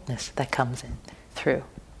interconnectedness that comes in through.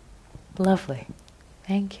 Lovely.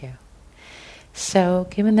 Thank you. So,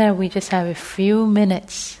 given that we just have a few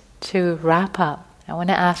minutes to wrap up, I want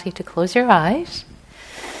to ask you to close your eyes.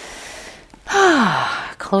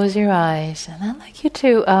 Close your eyes, and I'd like you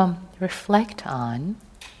to reflect on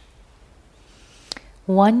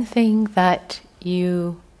one thing that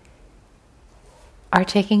you are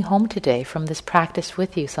taking home today from this practice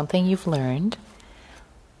with you, something you've learned,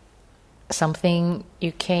 something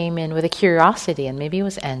you came in with a curiosity and maybe it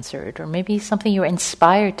was answered, or maybe something you were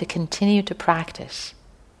inspired to continue to practice.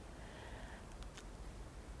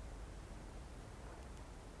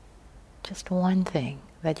 Just one thing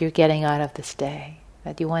that you're getting out of this day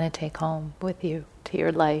that you want to take home with you to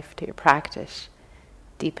your life, to your practice,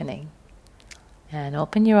 deepening. And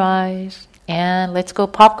open your eyes and let's go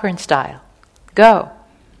popcorn style. Go.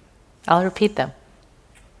 I'll repeat them.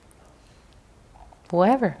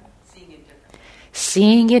 Whoever.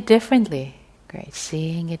 Seeing it differently. Great.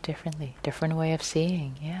 Seeing it differently. Different way of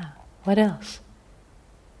seeing. Yeah. What else?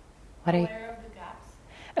 What are you? Aware of the gaps.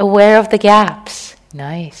 Aware of the gaps.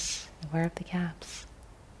 Nice. Aware of the gaps.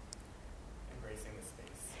 Embracing the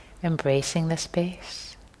space. Embracing the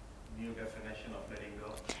space. New definition of letting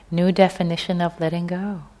go. New definition of letting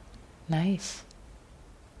go. Nice.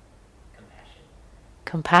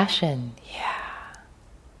 Compassion, yeah.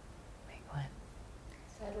 Big one.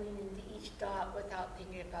 Settling into each dot without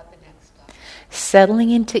thinking about the next dot. Settling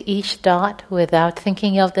into each dot without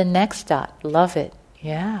thinking of the next dot. Love it.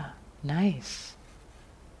 Yeah, nice.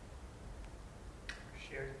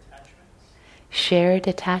 Shared attachments. Shared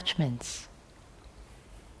attachments.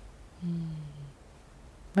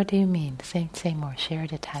 What do you mean? Say more.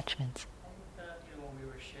 Shared attachments. When we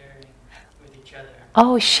were sharing with each other.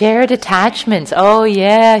 Oh, shared attachments. Oh,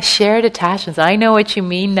 yeah, shared attachments. I know what you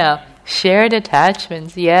mean now. Shared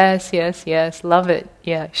attachments. Yes. Love it.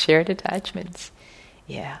 Yeah, shared attachments.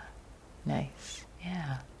 Yeah, nice.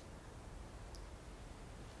 Yeah.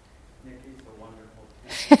 Nikki's a wonderful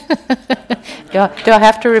do I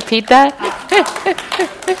have to repeat that?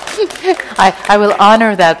 I will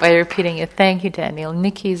honor that by repeating it. Thank you, Daniel.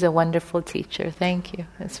 Nikki's a wonderful teacher. Thank you.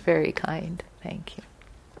 That's very kind. Thank you.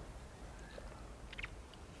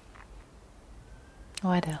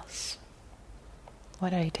 What else?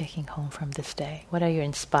 What are you taking home from this day? What are you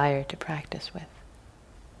inspired to practice with?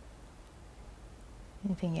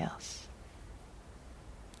 Anything else?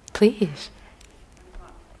 Please. I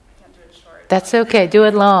can't do it short. That's okay. Do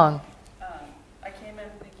it long. I came in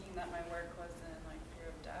thinking that my work was in fear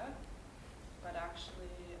of death, but actually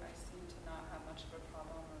I seem to not have much of a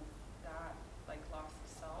problem with that, loss of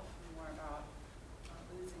self, and more about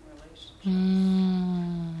losing relationships,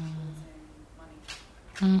 losing money.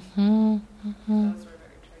 Those were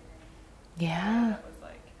very triggering. Yeah. That was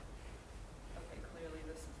okay, clearly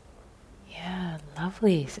this is the work. Yeah,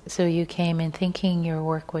 lovely. So you came in thinking your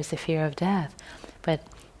work was the fear of death, but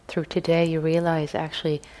through today you realize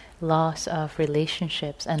actually loss of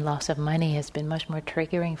relationships and loss of money has been much more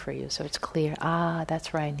triggering for you. So it's clear,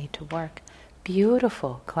 that's where I need to work.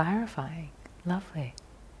 Beautiful, clarifying, lovely.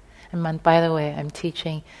 And by the way, I'm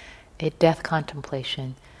teaching a death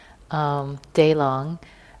contemplation Daylong,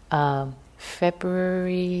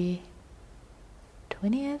 February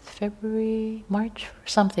 20th, March,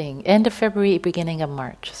 something. End of February, beginning of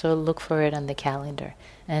March. So look for it on the calendar.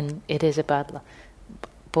 And it is about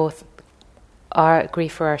both our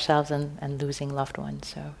grief for ourselves and losing loved ones.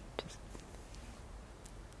 So just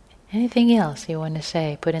anything else you want to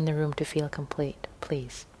say, put in the room to feel complete,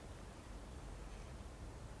 please.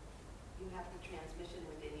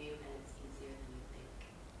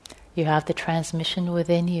 You have the transmission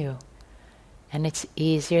within you, and it's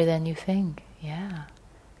easier than you think. Yeah,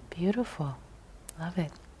 beautiful. Love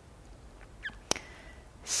it.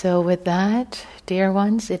 So with that, dear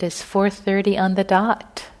ones, it is 4:30 on the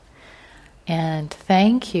dot. And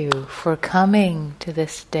thank you for coming to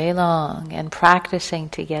this Daylong and practicing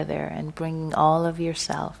together and bringing all of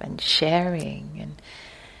yourself and sharing.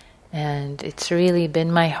 And it's really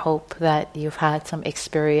been my hope that you've had some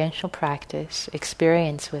experiential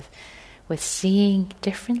experience with seeing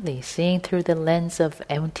differently, seeing through the lens of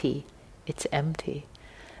empty. It's empty.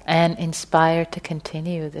 And inspired to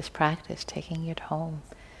continue this practice, taking it home.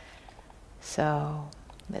 So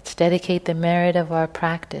let's dedicate the merit of our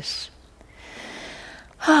practice.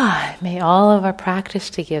 May all of our practice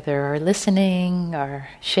together, our listening, our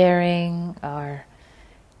sharing, our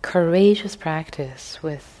courageous practice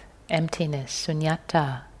with emptiness,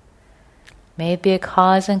 sunyata, may it be a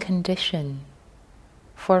cause and condition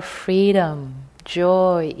for freedom,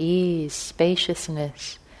 joy, ease,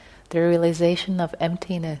 spaciousness, the realization of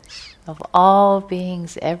emptiness, of all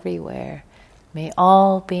beings everywhere. May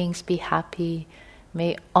all beings be happy.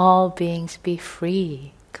 May all beings be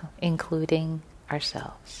free, including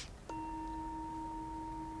ourselves.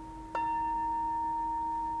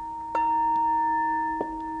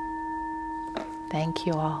 Thank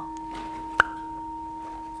you all.